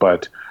with it,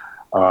 but.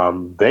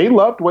 They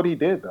loved what he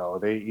did, though.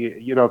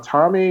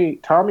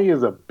 Tommy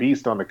is a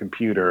beast on the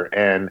computer,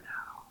 and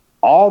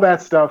all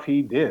that stuff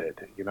he did.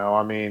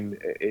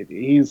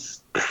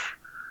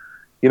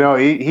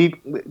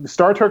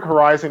 Star Trek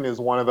Horizon is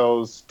one of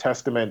those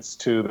testaments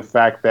to the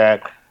fact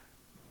that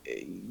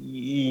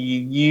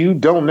you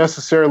don't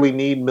necessarily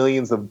need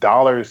millions of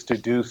dollars to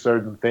do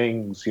certain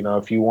things.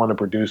 If you want to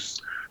produce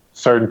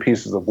certain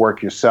pieces of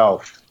work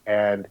yourself,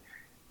 and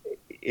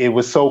it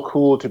was so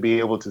cool to be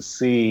able to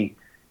see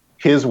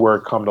his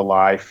work come to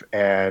life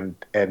and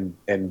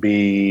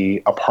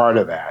be a part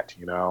of that,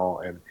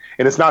 and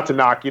it's not to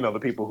knock, the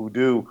people who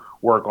do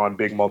work on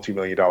big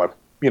multi-million-dollar,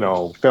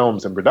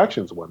 films and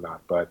productions and whatnot,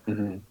 but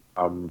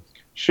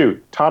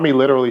shoot, Tommy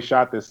literally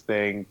shot this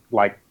thing,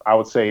 like I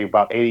would say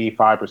about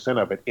 85%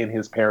 of it in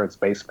his parents'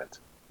 basement.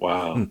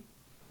 Wow.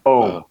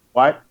 Wow.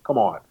 What? Come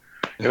on.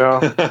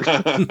 That's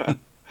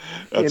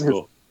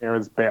cool.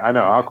 I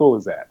know. How cool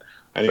is that?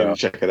 I need to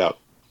check it out.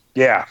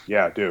 Yeah,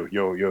 dude.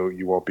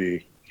 You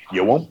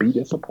won't be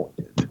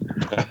disappointed.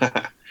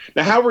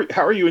 Now, how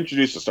are you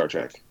introduced to Star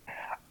Trek?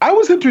 I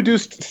was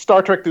introduced to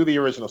Star Trek through the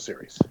original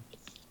series.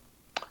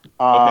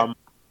 Okay.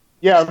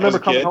 Yeah, I remember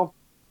coming kid? home.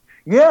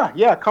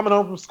 Yeah, coming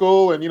home from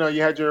school, and you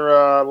had your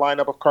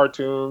lineup of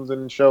cartoons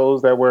and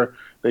shows that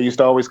used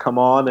to always come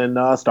on, and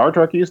Star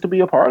Trek used to be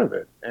a part of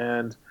it.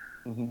 And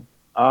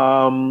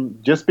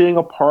just being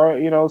a part,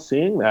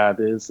 seeing that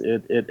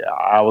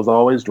I was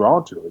always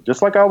drawn to it.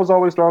 Just like I was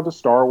always drawn to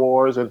Star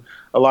Wars and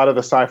a lot of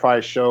the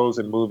sci-fi shows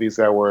and movies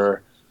that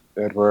were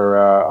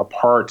a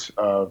part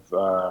of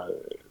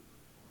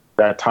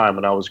that time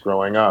when I was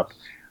growing up.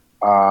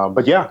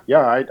 But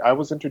I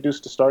was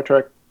introduced to Star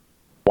Trek,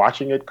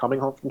 watching it coming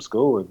home from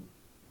school, and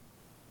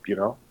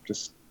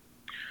just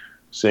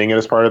seeing it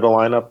as part of the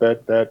lineup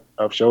that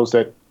of shows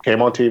that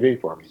came on TV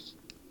for me.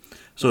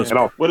 So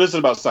what is it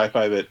about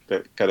sci-fi that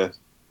kind of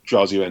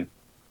draws you in?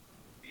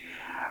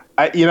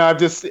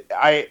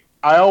 I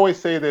always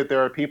say that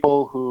there are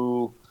people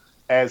who,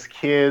 as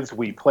kids,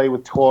 we play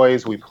with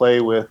toys, we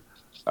play with,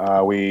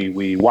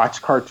 we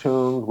watch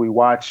cartoons, we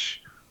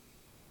watch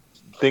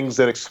things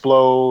that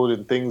explode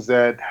and things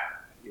that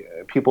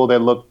people that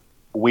look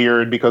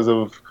weird because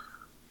of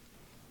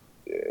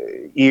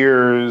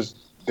ears,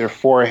 their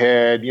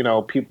forehead,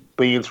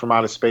 beings from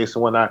outer space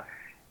and whatnot.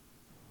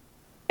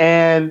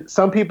 And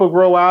some people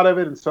grow out of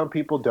it and some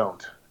people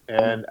don't.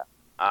 And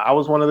I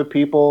was one of the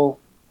people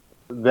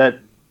that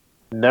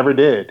never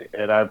did.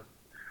 And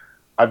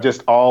I've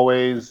just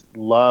always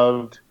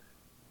loved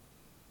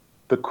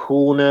the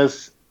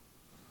coolness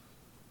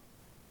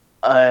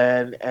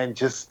and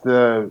just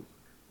the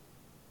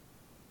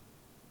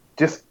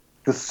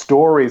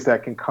stories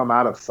that can come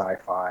out of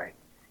sci-fi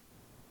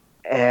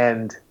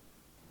and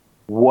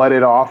what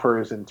it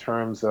offers in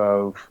terms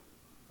of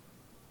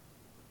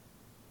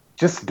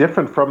just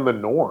different from the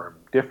norm,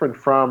 different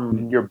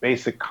from your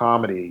basic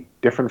comedy,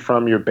 different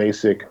from your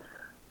basic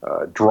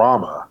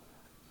drama,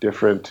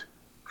 different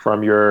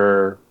from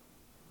your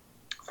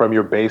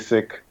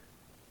basic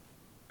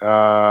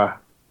I'm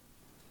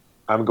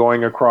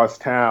going across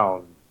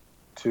town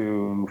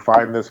to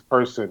find this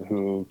person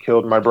who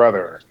killed my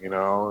brother,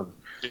 Yeah.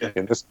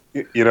 In this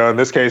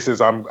case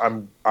is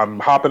I'm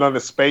hopping on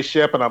the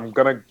spaceship and I'm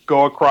gonna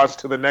go across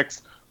to the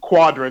next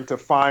quadrant to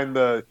find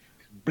the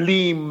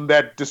beam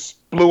that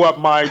just blew up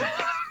my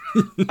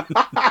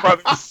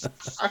brother's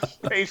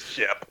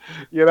spaceship.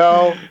 And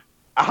I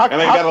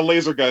got a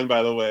laser gun,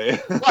 by the way.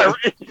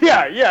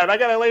 Yeah, and I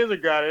got a laser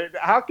gun.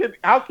 How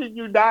can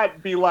you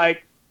not be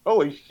like,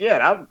 holy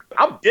shit, I'm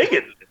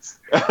digging this.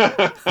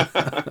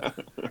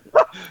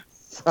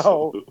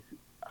 So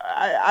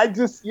I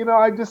just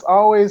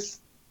always,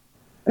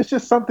 it's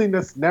just something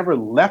that's never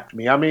left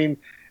me. I mean,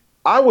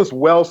 I was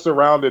well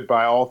surrounded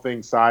by all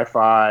things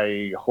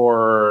sci-fi,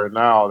 horror, and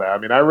all that. I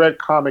mean, I read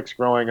comics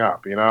growing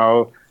up,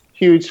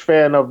 huge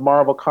fan of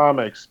Marvel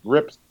Comics,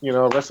 rest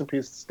in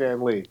peace to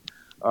Stan Lee.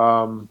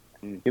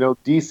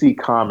 DC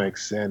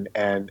Comics and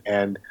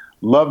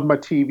loved my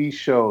TV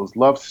shows,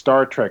 loved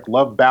Star Trek,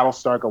 loved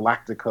Battlestar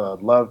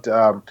Galactica, loved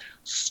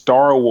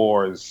Star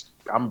Wars.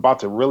 I'm about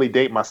to really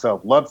date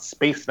myself. Loved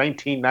Space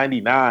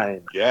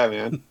 1999. Yeah,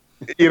 man.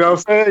 You know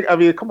what I'm saying? I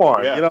mean, come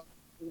on. Yeah. You know,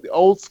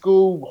 old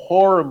school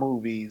horror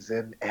movies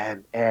and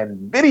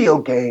video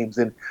games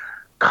and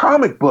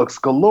comic books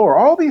galore.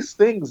 All these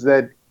things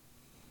that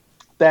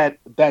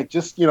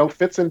just, you know,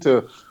 fits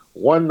into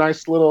one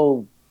nice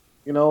little,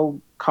 you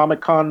know,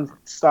 Comic-Con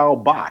style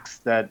box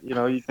that, you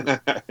know, you can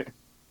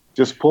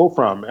just pull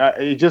from.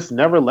 It just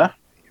never left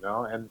me, you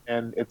know,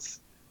 and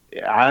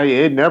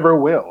it never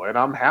will, and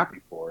I'm happy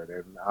for it,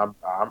 and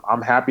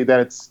I'm happy that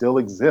it still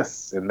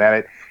exists, and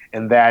that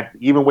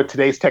even with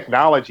today's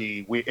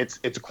technology,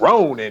 it's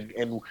grown,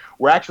 and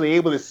we're actually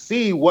able to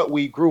see what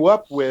we grew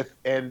up with,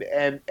 and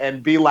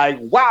be like,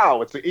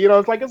 wow, it's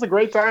a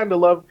great time to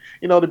love,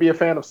 you know, to be a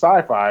fan of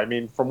sci-fi. I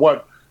mean, from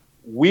what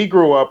we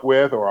grew up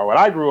with, or what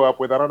I grew up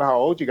with, I don't know how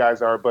old you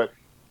guys are, but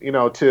you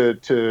know,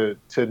 to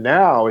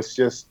now, it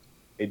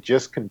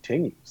just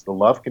continues. The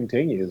love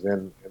continues,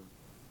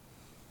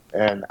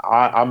 and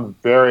I'm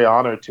very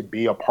honored to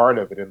be a part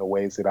of it in the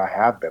ways that I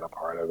have been a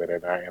part of it,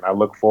 and I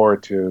look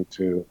forward to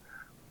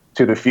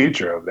the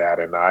future of that,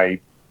 and I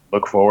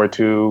look forward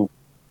to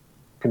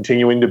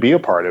continuing to be a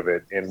part of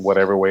it in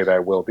whatever way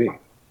that will be.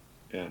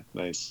 Yeah,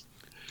 nice.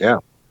 Yeah.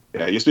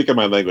 Yeah, you speak in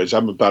my language.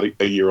 I'm about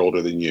a year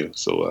older than you,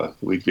 so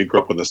we grew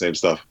up with the same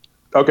stuff.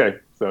 Okay,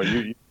 so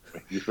you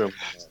feel me?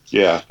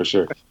 Yeah, for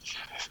sure.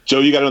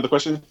 Joe, you got another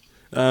question?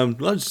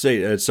 Let's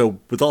say, so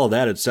with all of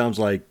that, it sounds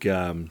like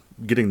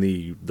getting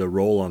the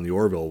role on the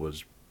Orville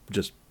was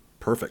just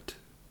perfect.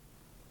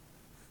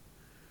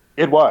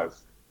 It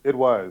was.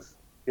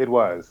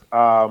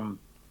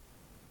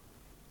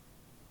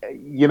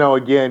 You know,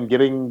 again,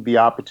 getting the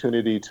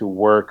opportunity to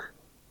work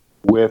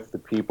with the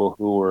people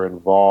who were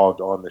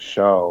involved on the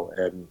show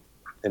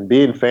and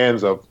being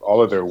fans of all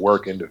of their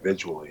work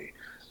individually.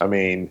 I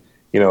mean,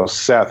 you know,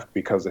 Seth,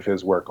 because of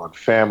his work on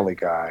Family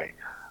Guy,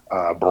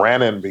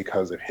 Brannon,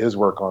 because of his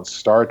work on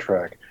Star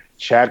Trek,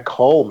 Chad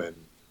Coleman,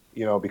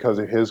 you know, because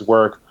of his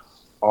work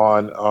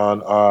on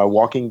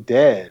Walking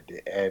Dead,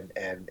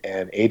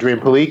 and Adrian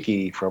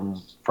Palicki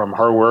from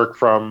her work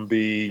from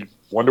the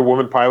Wonder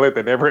Woman pilot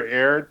that never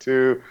aired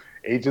to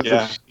Agents of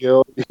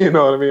S.H.I.E.L.D., you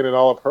know what I mean, and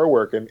all of her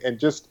work, and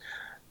just,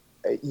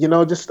 you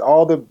know, just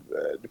all the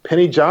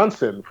Penny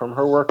Johnson from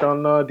her work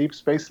on Deep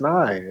Space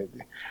Nine,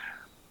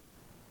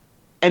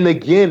 and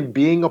again,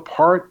 being a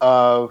part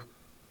of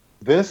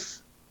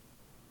this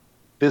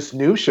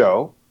new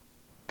show,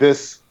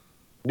 this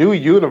new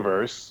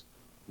universe,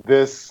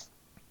 this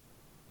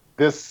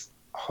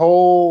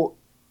whole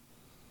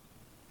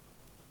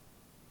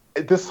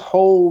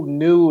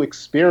new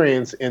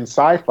experience in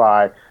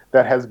sci-fi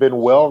that has been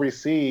well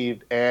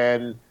received,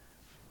 and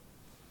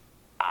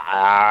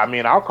I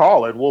mean, I'll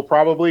call it, we'll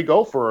probably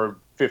go for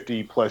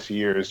 50 plus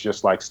years,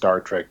 just like Star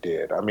Trek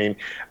did. I mean,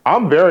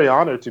 I'm very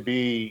honored to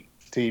be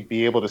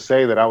able to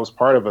say that I was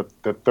part of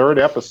the third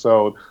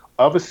episode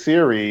of a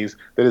series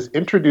that is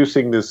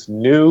introducing this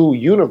new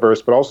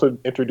universe, but also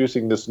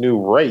introducing this new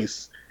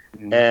race.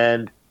 Mm-hmm.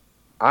 And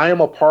I am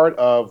a part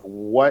of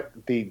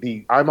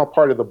I'm a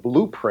part of the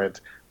blueprint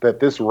that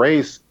this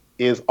race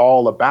is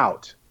all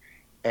about.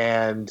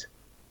 And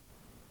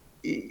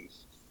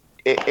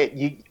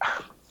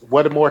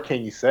what more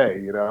can you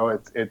say? You know,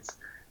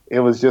 it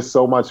was just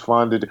so much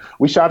fun to do.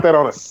 We shot that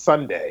on a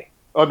Sunday.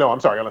 Oh no,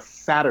 I'm sorry, on a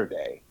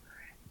Saturday,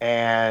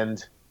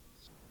 and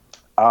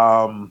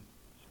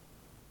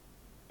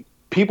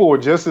people were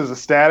just as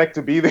ecstatic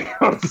to be there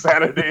on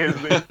Saturday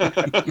as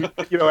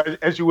you know,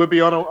 as you would be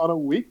on a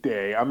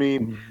weekday. I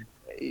mean,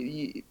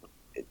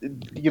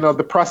 you know,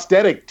 the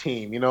prosthetic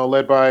team, you know,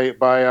 led by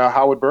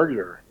Howard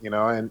Berger, you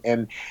know,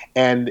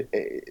 and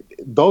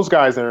those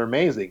guys are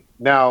amazing.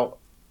 Now,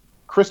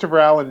 Christopher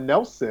Allen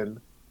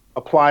Nelson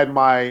applied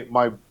my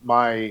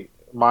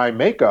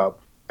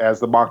makeup as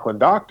the Moclan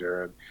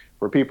Doctor. And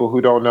for people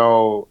who don't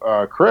know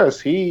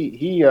Chris,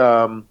 he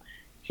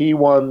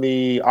won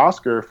the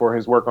Oscar for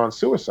his work on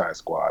Suicide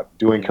Squad,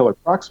 doing Killer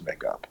Croc's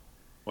makeup.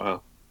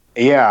 Wow.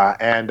 Yeah,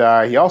 and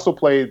he also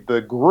played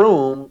the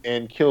groom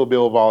in Kill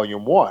Bill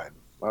Volume 1.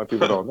 A lot of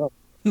people don't know.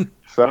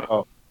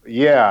 So,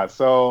 yeah,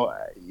 so,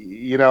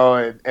 you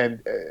know,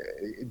 and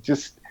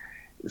just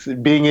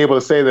being able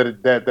to say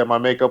that my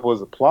makeup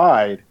was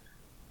applied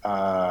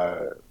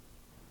by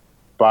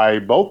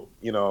both,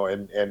 you know,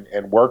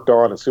 and worked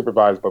on and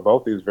supervised by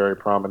both these very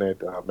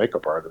prominent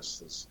makeup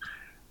artists,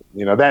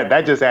 you know,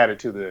 that just added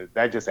to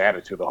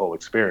the whole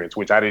experience,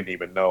 which I didn't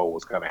even know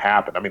was going to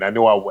happen. I mean, I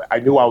knew I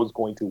was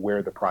going to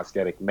wear the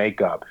prosthetic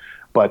makeup,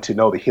 but to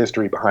know the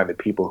history behind the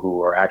people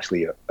who are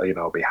actually, you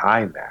know,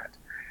 behind that.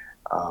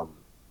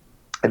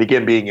 And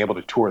again, being able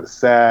to tour the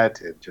set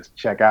and just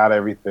check out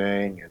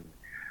everything. And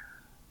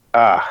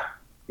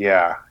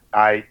yeah,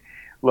 I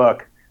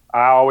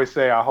always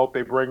say, I hope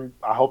they bring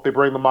the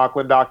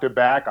Moclan Doctor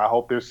back. I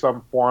hope there's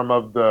some form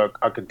of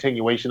a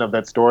continuation of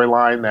that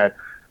storyline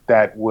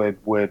that would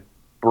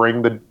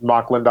bring the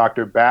Moclan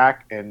Doctor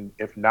back. And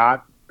if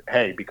not,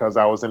 hey, because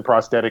I was in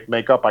prosthetic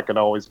makeup, I can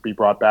always be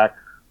brought back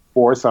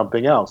for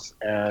something else.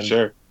 And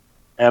Sure.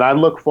 and I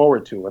look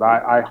forward to it.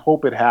 I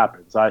hope it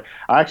happens. I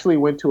actually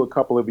went to a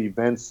couple of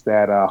events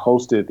that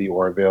hosted the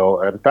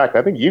Orville. In fact,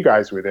 I think you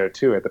guys were there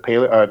too at the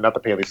Paley, not the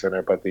Paley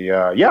Center, but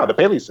the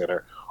Paley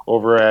Center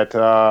over at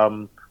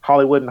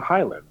Hollywood and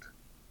Highland.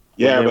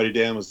 Yeah, our buddy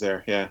Dan was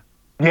there. Yeah.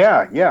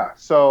 Yeah.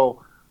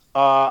 So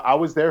I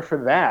was there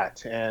for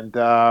that, and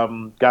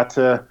got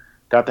to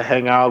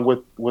hang out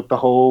with the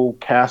whole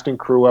cast and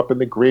crew up in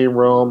the green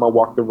room. I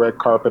walked the red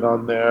carpet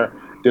on there,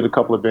 did a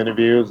couple of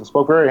interviews, and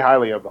spoke very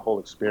highly of the whole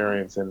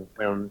experience. And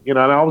and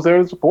I was there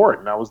to support,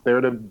 and I was there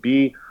to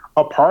be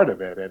a part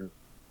of it. And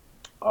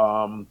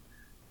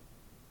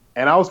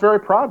I was very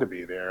proud to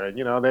be there. And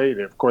they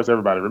of course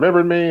everybody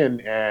remembered me,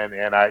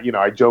 and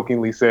I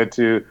jokingly said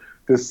to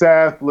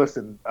Seth,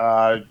 listen,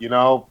 if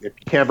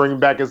you can't bring me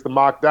back as the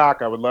Mock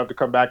Doc, I would love to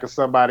come back as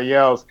somebody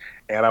else.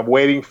 And I'm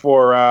waiting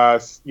for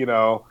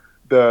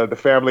the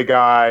Family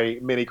Guy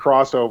mini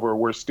crossover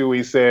where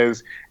Stewie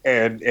says,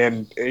 and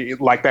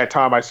like that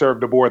time I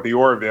served aboard the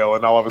Orville,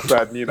 and all of a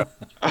sudden,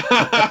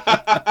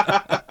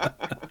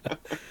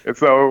 and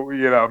so,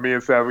 me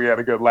and Seth, we had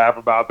a good laugh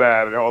about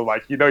that. And I was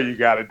like, you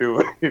got to do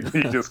it. And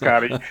he just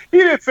kind of, he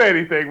didn't say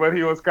anything, but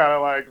he was kind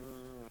of like,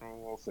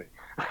 we'll see.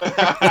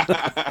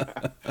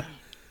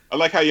 I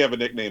like how you have a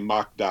nickname,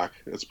 Mock Doc.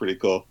 That's pretty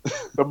cool.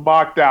 The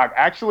Mock Doc.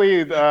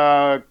 Actually,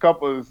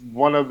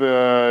 one of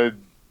the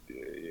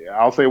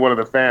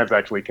fans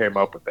actually came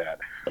up with that.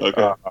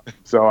 Okay.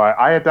 So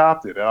I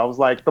adopted it. I was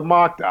like, the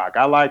Mock Doc.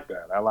 I like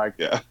that. I like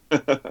that.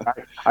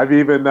 I've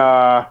even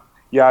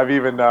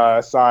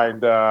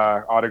signed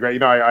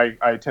autograph.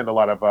 I attend a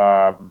lot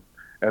of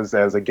as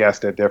a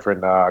guest at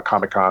different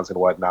Comic Cons and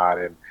whatnot,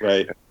 and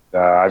right.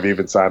 I've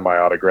even signed my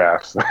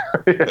autographs.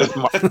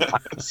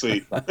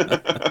 Sweet.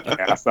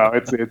 Yeah, so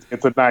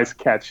it's a nice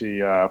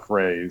catchy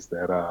phrase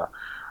that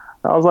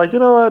I was like, you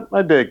know what,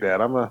 I dig that.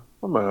 I'm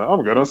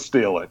gonna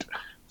steal it.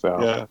 So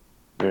yeah.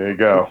 There you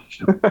go.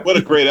 What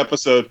a great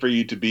episode for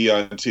you to be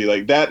on too.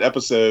 Like that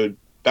episode,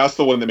 that's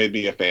the one that made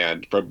me a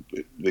fan. From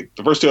the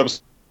first two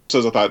episodes,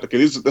 I thought, okay,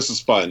 this is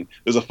fun.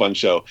 This is a fun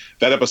show.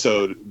 That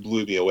episode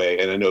blew me away,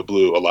 and I know it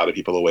blew a lot of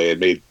people away. It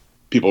made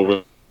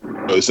people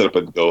really sit up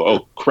and go,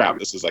 oh crap,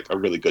 this is like a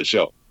really good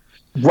show.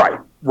 Right.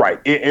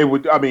 It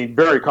would,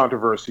 very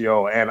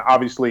controversial, and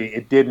obviously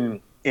it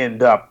didn't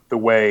end up the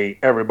way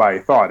everybody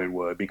thought it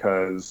would,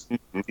 because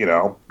we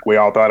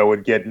all thought it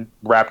would get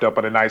wrapped up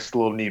in a nice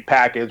little neat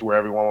package where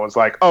everyone was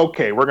like,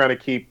 okay, we're gonna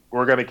keep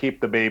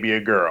the baby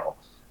a girl.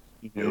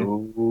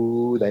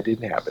 No, that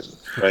didn't happen.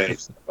 Right.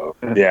 So,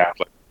 yeah.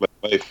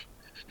 Life.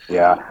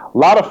 Yeah, a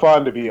lot of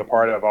fun to be a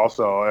part of.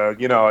 Also,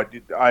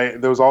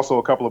 there was also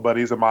a couple of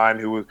buddies of mine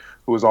who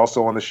was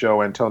also on the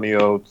show.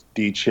 Antonio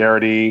D.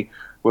 Charity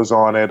was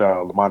on it.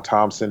 Lamont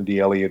Thompson, D.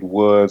 Elliott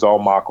Woods, all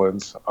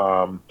Mocklins.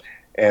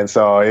 And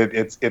so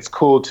it's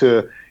cool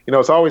to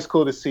it's always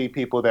cool to see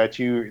people that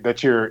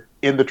you're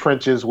in the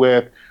trenches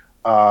with,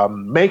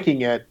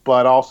 making it,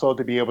 but also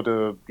to be able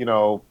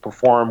to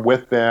perform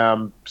with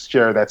them,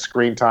 share that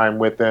screen time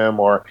with them,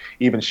 or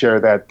even share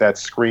that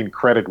screen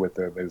credit with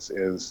them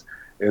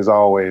is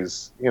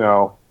always,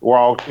 we're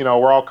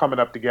all coming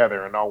up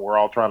together, and we're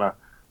all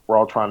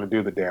trying to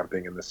do the damn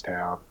thing in this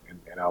town in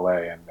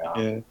LA,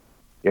 and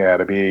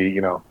to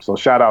be, so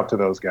shout out to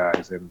those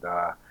guys and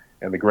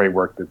the great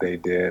work that they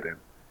did and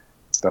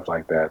stuff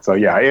like that. So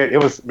yeah, it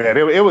was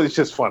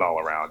just fun all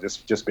around,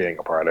 just being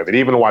a part of it,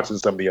 even watching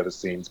some of the other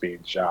scenes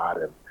being shot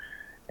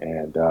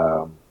and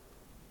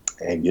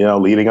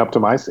leading up to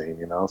my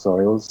scene, so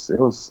it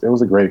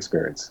was a great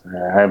experience.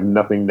 I have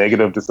nothing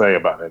negative to say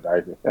about it.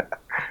 It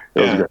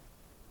was great.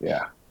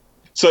 Yeah.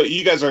 So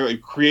you guys are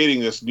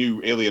creating this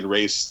new alien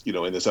race,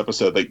 in this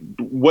episode. Like,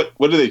 what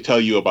do they tell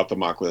you about the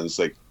Mocklins?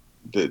 Like,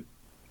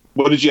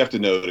 what did you have to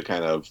know to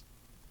kind of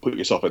put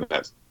yourself in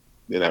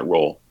that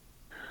role?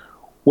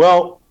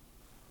 Well,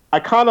 I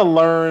kind of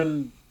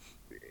learned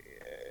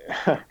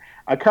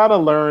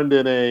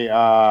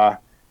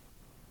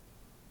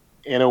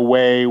in a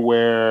way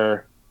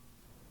where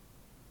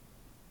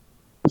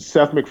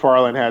Seth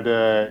MacFarlane had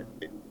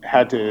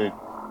to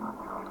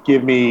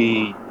give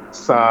me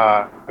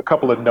a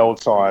couple of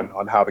notes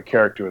on how the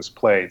character is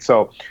played.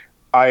 So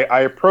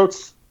I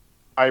approached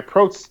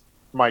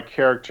my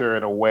character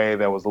in a way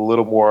that was a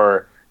little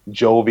more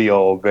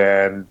jovial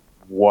than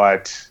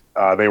what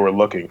they were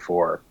looking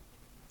for.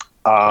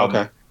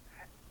 Okay.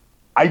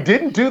 I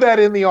didn't do that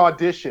in the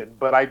audition,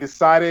 but I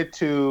decided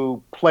to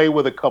play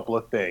with a couple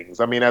of things.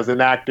 As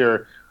an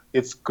actor,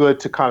 it's good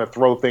to kind of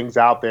throw things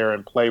out there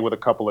and play with a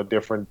couple of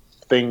different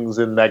things,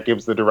 and that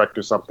gives the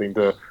director something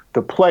to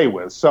play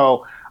with.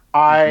 So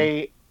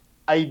I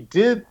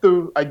did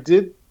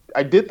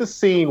I did the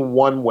scene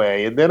one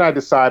way, and then I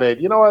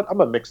decided, you know what, I'm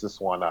gonna mix this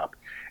one up.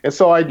 And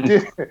so I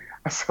did.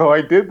 So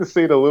I did the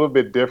scene a little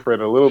bit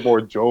different, a little more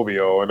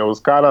jovial, and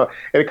it kind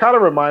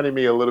of reminded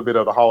me a little bit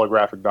of the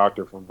holographic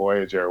Doctor from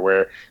Voyager,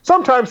 where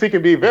sometimes he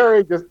can be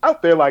very just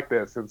out there like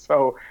this. And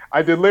so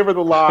I deliver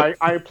the line,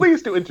 "I am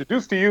pleased to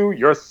introduce to you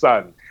your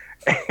son."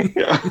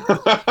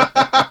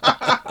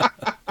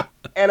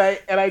 And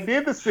I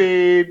did the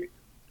scene.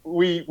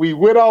 We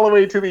went all the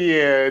way to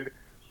the end,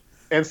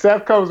 and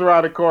Seth comes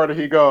around the corner.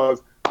 He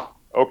goes,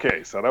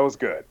 "Okay, so that was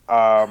good.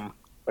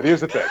 But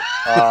here's the thing.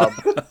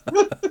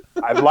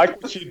 I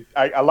like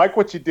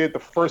what you did the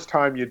first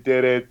time you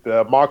did it.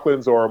 The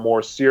Moclans are a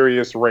more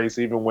serious race,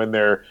 even when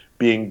they're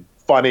being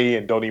funny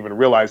and don't even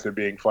realize they're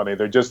being funny.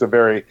 They're just a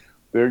very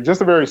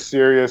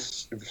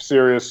serious,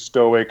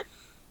 stoic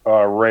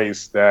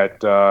race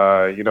that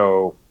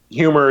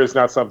humor is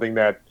not something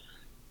that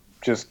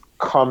just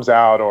comes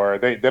out, or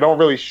they don't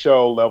really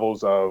show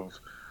levels of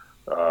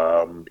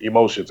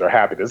emotions or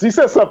happiness." He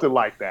says something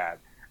like that,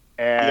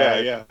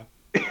 and yeah.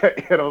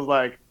 and I was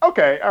like,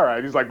 okay, all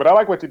right. He's like, "But I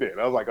like what you did."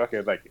 I was like,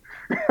 okay, thank you.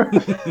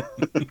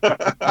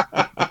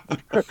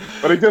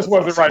 But it just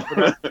wasn't right for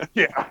that.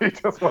 Yeah,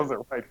 it just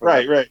wasn't right for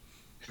that.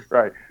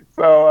 Right.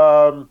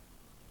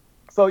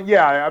 So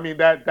yeah, I mean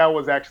that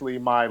was actually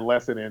my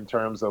lesson in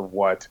terms of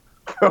what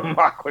the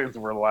Moclans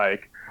were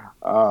like.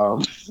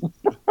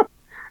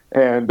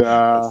 And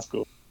That's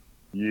cool.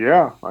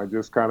 yeah, I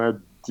just kind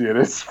of did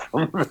it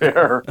from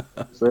there.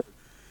 So,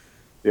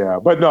 yeah,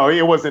 but no,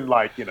 it wasn't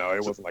like it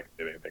wasn't like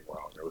I did anything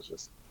wrong. It was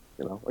just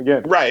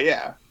again, Right,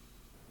 yeah.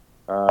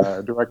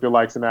 a director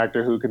likes an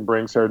actor who can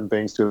bring certain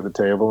things to the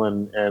table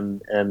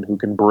and who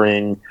can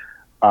bring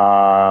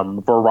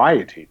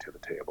variety to the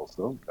table.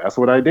 So that's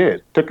what I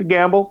did. Took a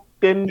gamble,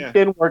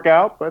 didn't work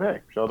out, but hey,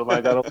 showed him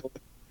I got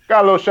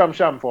a little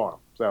shum for him.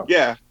 So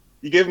Yeah,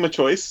 you gave him a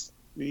choice.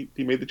 He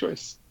made the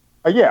choice.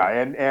 yeah,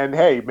 and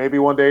hey, maybe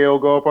one day it'll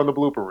go up on the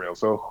blooper reel.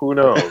 So who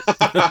knows?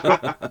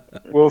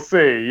 We'll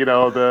see.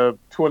 The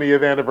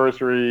 20th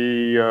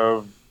anniversary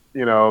of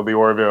the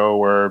Orville,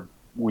 where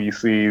we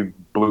see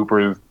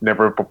bloopers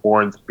never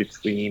performed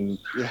between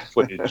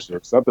footage or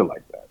something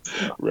like that.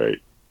 So, Right.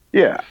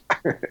 yeah.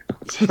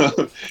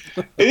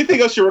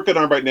 Anything else you're working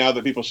on right now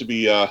that people should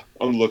be on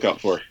the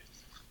lookout for?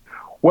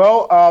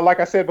 Well, like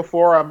I said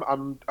before,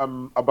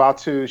 I'm about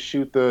to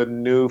shoot the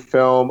new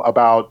film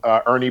about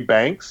Ernie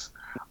Banks.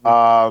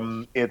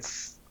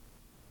 It's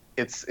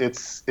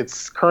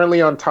currently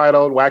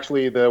untitled. Well,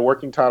 actually, the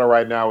working title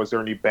right now is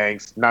Ernie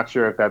Banks. Not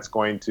sure if that's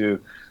going to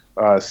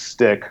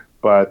stick,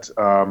 but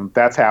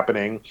that's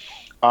happening.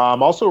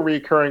 I'm also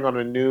recurring on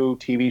a new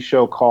TV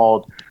show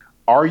called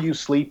Are You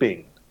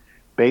Sleeping?,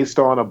 based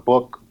on a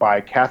book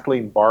by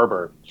Kathleen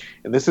Barber.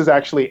 And this is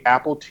actually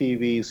Apple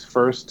TV's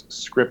first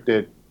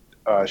scripted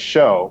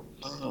show.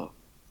 Oh.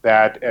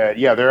 That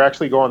they're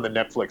actually going the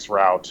Netflix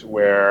route,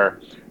 where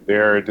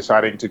they're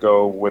deciding to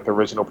go with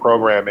original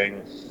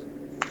programming,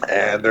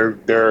 and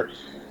they're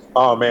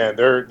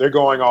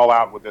going all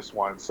out with this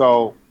one.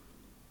 So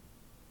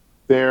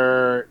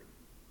they're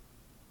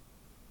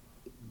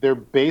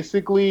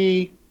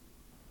basically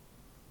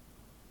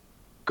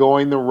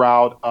going the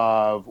route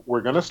of,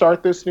 we're going to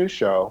start this new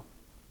show.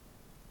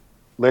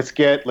 Let's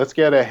get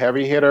a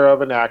heavy hitter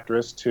of an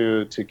actress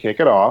to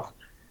kick it off.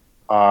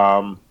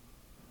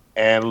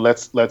 And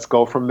let's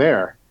go from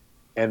there.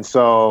 And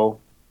so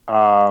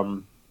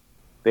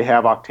they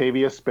have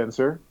Octavia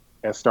Spencer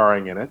as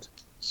starring in it.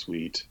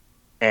 Sweet.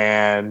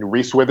 And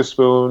Reese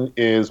Witherspoon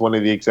is one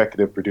of the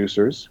executive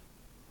producers.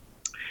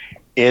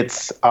 The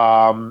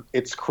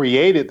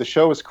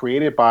show is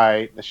created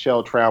by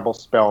Nichelle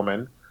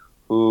Trammell-Spellman,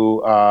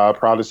 who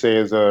proud to say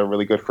is a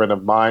really good friend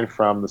of mine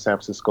from the San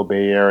Francisco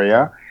Bay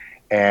Area.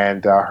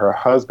 And her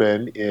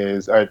husband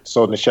is,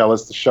 so Nichelle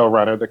is the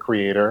showrunner, the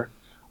creator,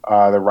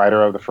 the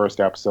writer of the first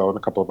episode, and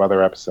a couple of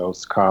other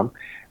episodes to come.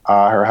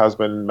 Her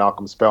husband,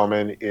 Malcolm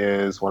Spellman,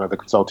 is one of the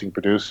consulting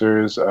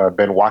producers.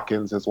 Ben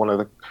Watkins is one of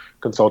the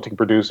consulting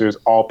producers,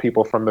 all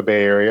people from the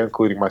Bay Area,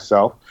 including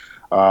myself.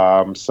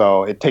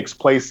 So it takes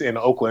place in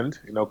Oakland,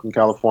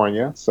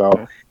 California.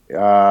 So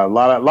a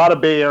lot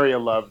of Bay Area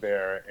love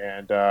there,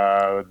 and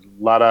a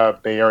lot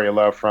of Bay Area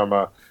love from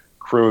a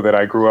crew that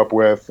I grew up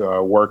with,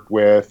 worked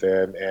with,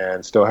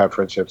 and still have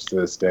friendships to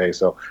this day.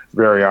 So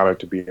very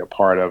honored to be a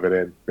part of it,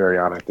 and very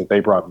honored that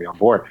they brought me on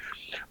board.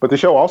 But the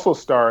show also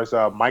stars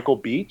Michael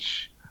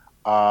Beach,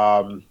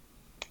 Ron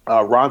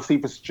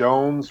Cephas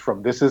Jones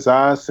from This Is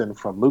Us and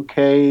from Luke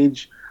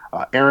Cage,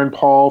 Aaron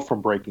Paul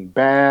from Breaking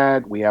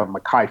Bad. We have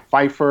Mekhi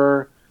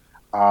Phifer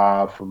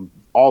from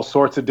all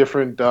sorts of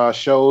different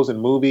shows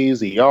and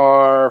movies,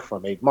 ER,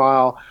 from 8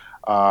 Mile.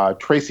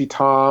 Tracy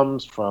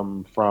Toms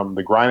from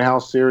the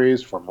Grindhouse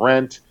series, from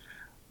Rent.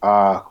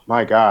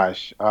 My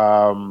gosh.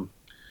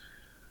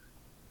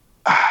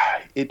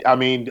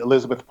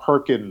 Elizabeth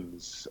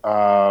Perkins,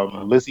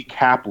 Lizzie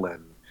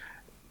Kaplan.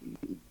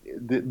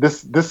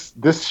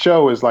 This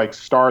show is like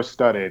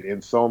star-studded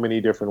in so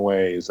many different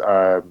ways,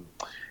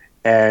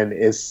 and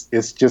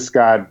it's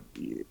got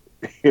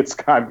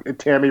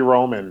Tammy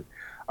Roman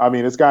I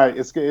mean,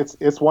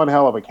 it's one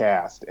hell of a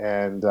cast,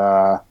 and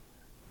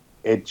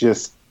it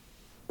just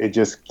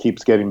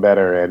keeps getting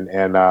better.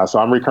 And so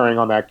I'm recurring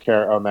on that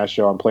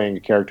show. I'm playing a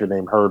character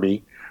named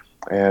Herbie,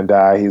 and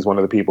he's one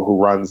of the people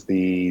who runs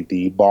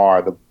the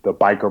bar, the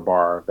biker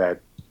bar that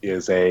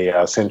is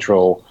a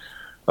central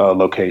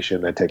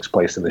location that takes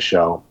place in the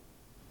show.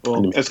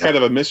 Well, it's kind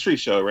of a mystery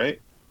show, right?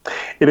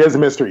 It is a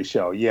mystery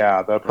show.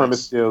 Yeah, the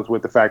premise deals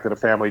with the fact that a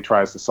family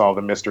tries to solve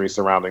the mystery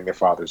surrounding their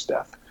father's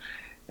death,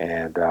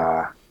 and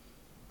a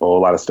whole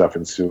lot of stuff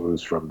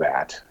ensues from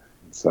that.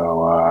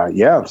 So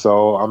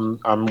so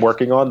I'm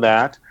working on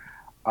that,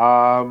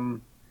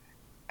 and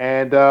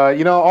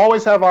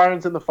always have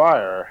irons in the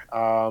fire,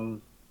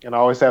 and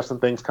always have some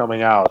things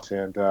coming out.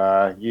 And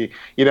you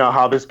know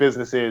how this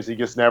business is; you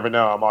just never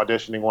know. I'm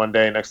auditioning one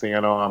day, next thing I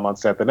know, I'm on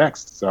set the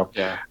next. So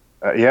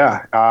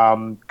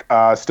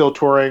still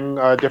touring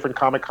different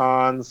Comic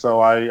Cons, so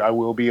I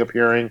will be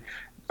appearing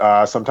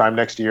sometime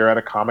next year at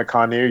a Comic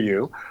Con near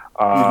you.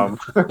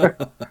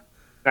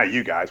 Not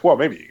you guys. Well,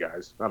 maybe you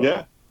guys. I don't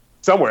know.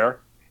 Somewhere,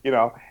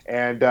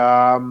 and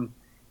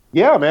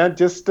man,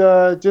 just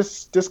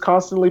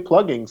constantly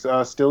plugging.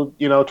 Still,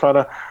 trying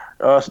to,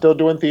 still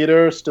doing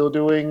theater, still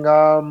doing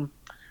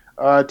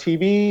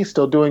TV,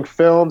 still doing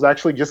films. I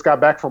actually just got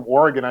back from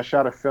Oregon. I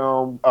shot a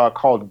film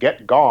called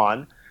Get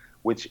Gone,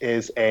 which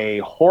is a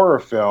horror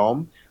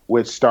film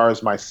which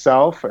stars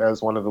myself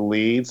as one of the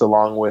leads,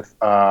 along with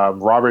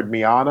Robert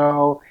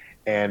Miano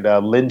and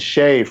Lynn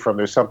Shay from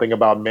There's Something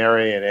About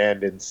Mary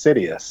and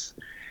Insidious.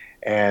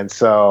 And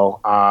so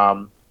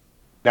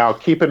now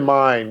keep in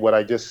mind what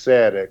I just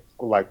said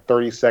like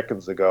 30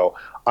 seconds ago.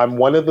 I'm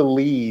one of the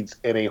leads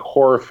in a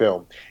horror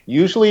film.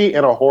 Usually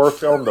in a horror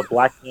film, the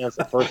black man's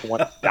the first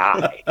one to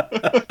die.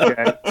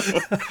 Okay?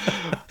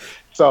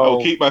 So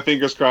I'll keep my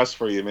fingers crossed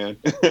for you, man.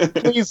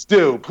 please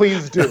do,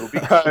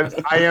 because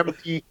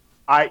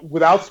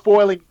without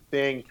spoiling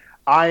anything,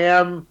 I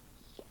am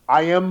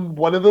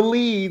one of the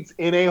leads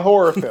in a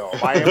horror film.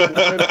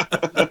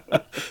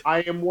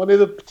 I am one of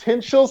the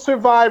potential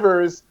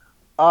survivors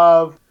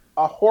of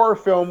a horror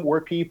film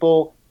where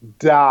people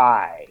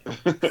die.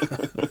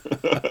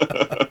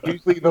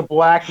 Usually the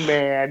black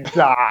man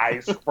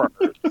dies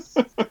first.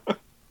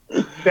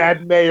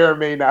 That may or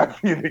may not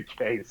be the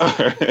case.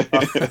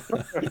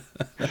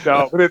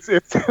 No, but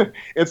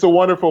it's a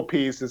wonderful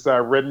piece. It's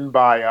written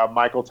by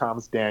Michael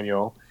Thomas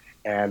Daniel,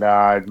 and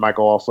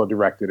Michael also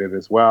directed it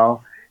as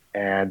well.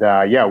 And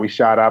we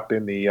shot up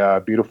in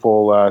the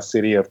beautiful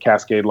city of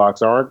Cascade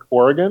Locks,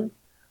 Oregon.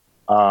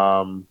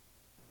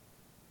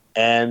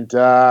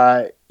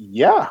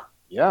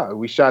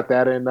 We shot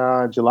that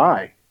in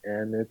July,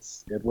 and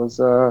it was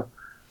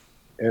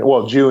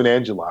June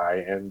and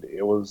July, and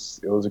it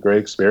was a great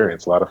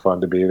experience. A lot of fun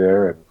to be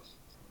there, and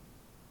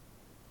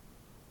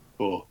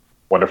cool,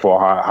 wonderful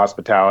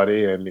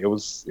hospitality, and it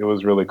was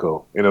really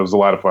cool, and it was a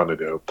lot of fun to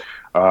do.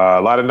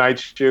 A lot of night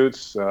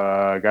shoots.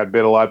 Got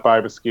bit a lot by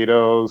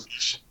mosquitoes,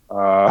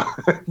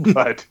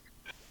 but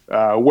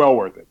well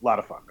worth it. A lot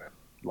of fun, man.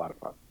 A lot of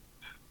fun.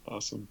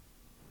 Awesome.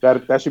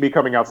 That should be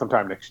coming out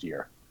sometime next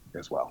year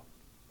as well.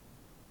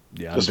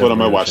 Yeah, just one on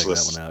my watch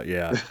list. That one out.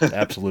 Yeah,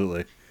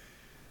 absolutely.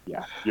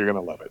 Yeah, you're gonna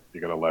love it.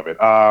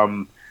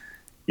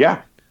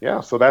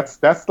 So that's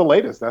the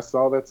latest. That's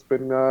all that's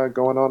been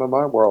going on in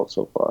my world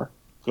so far.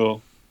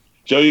 Cool.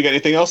 Joe, you got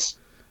anything else?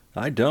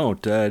 I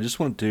don't. I just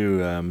wanted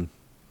to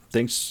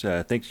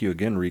thank you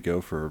again,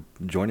 Rico, for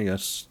joining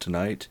us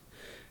tonight.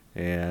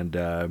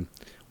 And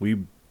we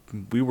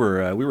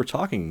were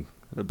talking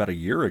about a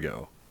year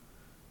ago,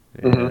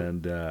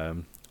 and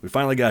we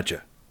finally got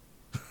you.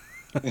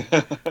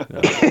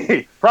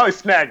 Probably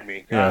snagged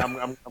me. Yeah.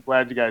 I'm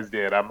glad you guys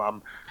did.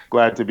 I'm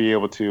glad to be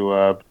able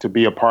to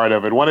be a part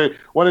of it. Wanted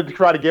to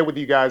try to get with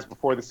you guys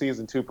before the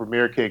season 2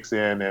 premiere kicks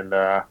in, and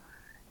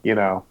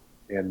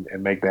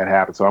and make that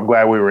happen. So I'm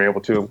glad we were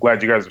able to. I'm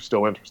glad you guys are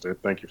still interested.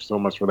 Thank you so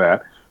much for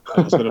that.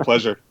 It's been a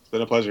pleasure.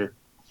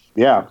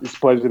 Yeah, it's a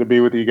pleasure to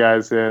be with you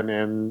guys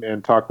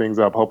and talk things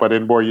up. Hope I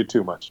didn't bore you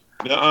too much.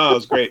 No, it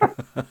was great.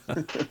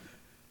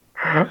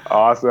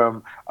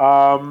 Awesome.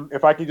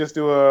 If I could just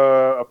do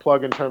a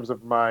plug in terms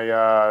of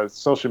my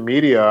social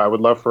media, I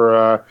would love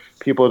for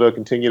people to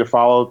continue to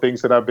follow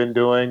things that I've been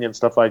doing and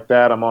stuff like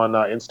that. I'm on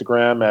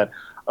Instagram at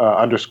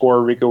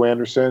 _ Rico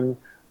Anderson.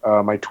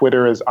 My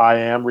Twitter is I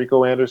am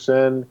Rico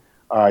Anderson.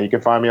 You can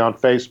find me on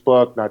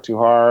Facebook, not too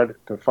hard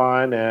to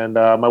find, and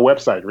my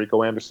website,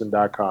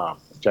 ricoanderson.com.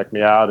 Check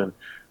me out and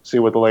see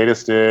what the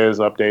latest is,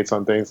 updates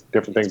on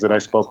different things that I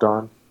spoke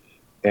on.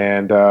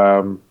 And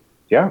there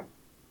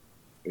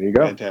you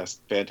go.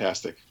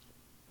 Fantastic.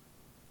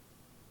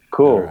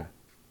 Cool.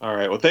 All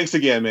right. Well, thanks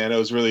again, man. It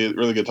was really,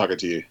 really good talking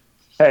to you.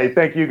 Hey,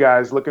 thank you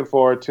guys. Looking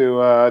forward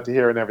to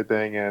hearing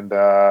everything.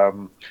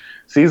 And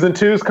season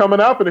 2 is coming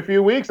up in a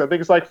few weeks. I think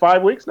it's like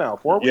 5 weeks now,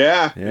 4 weeks.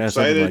 Yeah,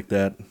 something like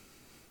that.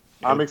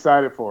 I'm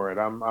excited for it.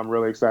 I'm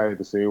really excited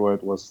to see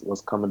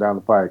what's coming down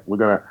the pike.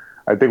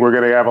 I think we're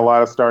gonna have a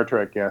lot of Star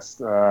Trek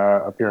guests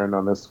appearing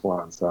on this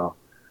one. So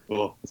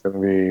cool. It's gonna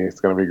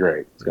be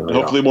great. It's gonna be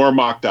hopefully more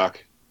Mock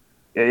Doc.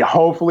 Yeah,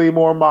 hopefully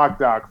more mock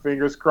doc.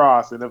 Fingers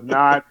crossed. And if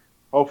not,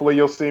 hopefully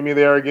you'll see me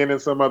there again in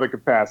some other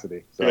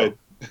capacity. So,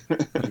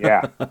 Good.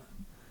 yeah. All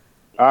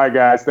right,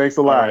 guys. Thanks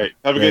a All lot. right.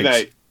 Have a good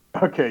night.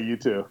 Okay, you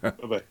too.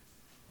 Bye-bye.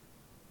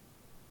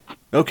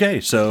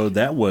 Okay, so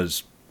that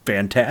was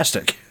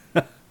fantastic.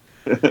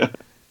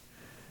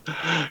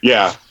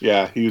 Yeah,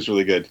 he was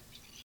really good.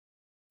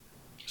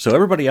 So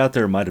everybody out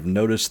there might have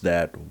noticed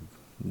that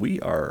we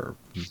are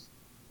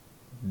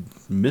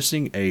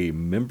missing a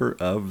member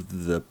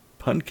of the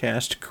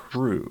Puncast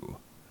crew,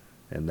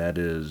 and that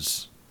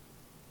is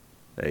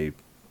a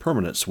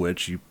permanent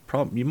switch. You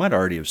might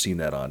already have seen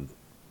that on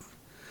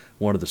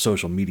one of the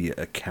social media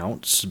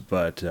accounts,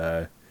 but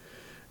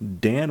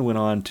Dan went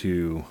on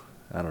to,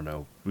 I don't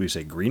know, we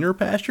say greener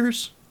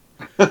pastures?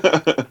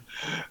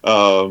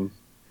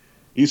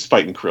 He's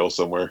fighting Krill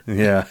somewhere.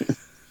 Yeah.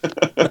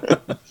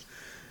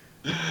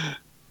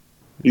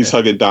 He's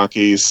hugging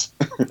donkeys.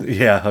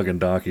 Yeah, hugging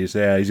donkeys.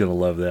 Yeah, he's going to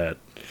love that.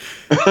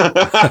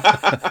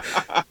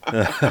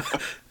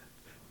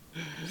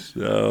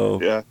 So,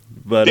 yeah.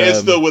 But Dan's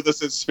still with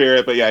us in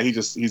spirit, but yeah,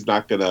 he's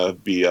not going to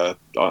be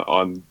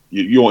on.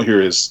 You won't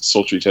hear his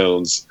sultry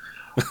tones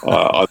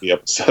on the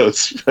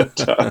episodes.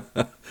 But,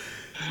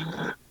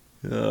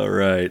 all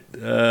right.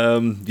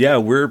 Yeah,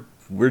 we're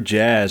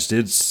jazzed.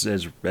 It's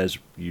as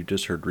you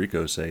just heard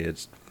Rico say.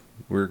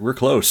 We're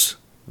close.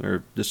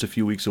 We're just a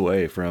few weeks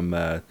away from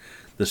the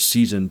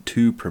season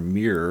 2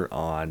 premiere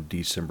on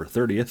December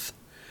 30th.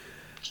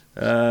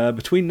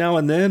 Between now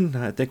and then,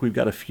 I think we've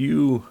got a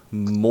few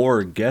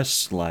more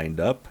guests lined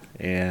up,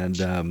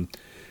 and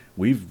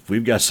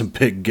we've got some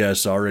big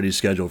guests already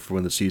scheduled for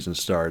when the season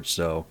starts.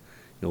 So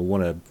you'll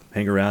want to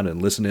hang around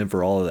and listen in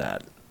for all of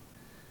that.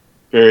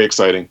 Very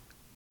exciting.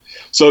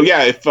 So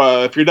yeah, if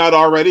you're not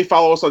already,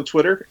 follow us on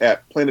Twitter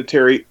at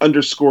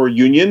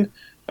planetary_union.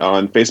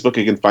 On Facebook,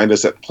 you can find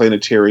us at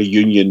Planetary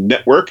Union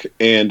Network.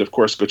 And of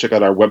course, go check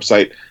out our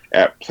website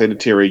at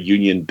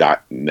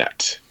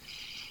planetaryunion.net.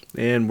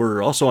 And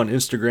we're also on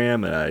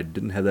Instagram, and I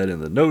didn't have that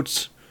in the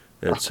notes.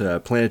 It's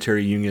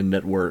Planetary Union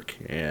Network,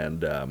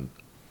 and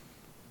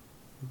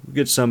we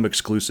get some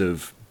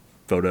exclusive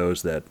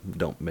photos that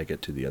don't make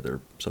it to the other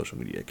social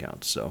media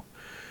accounts. So,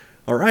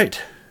 all right.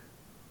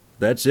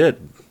 That's it.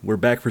 We're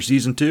back for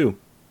season 2.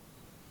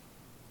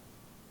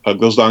 Hug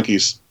those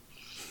donkeys.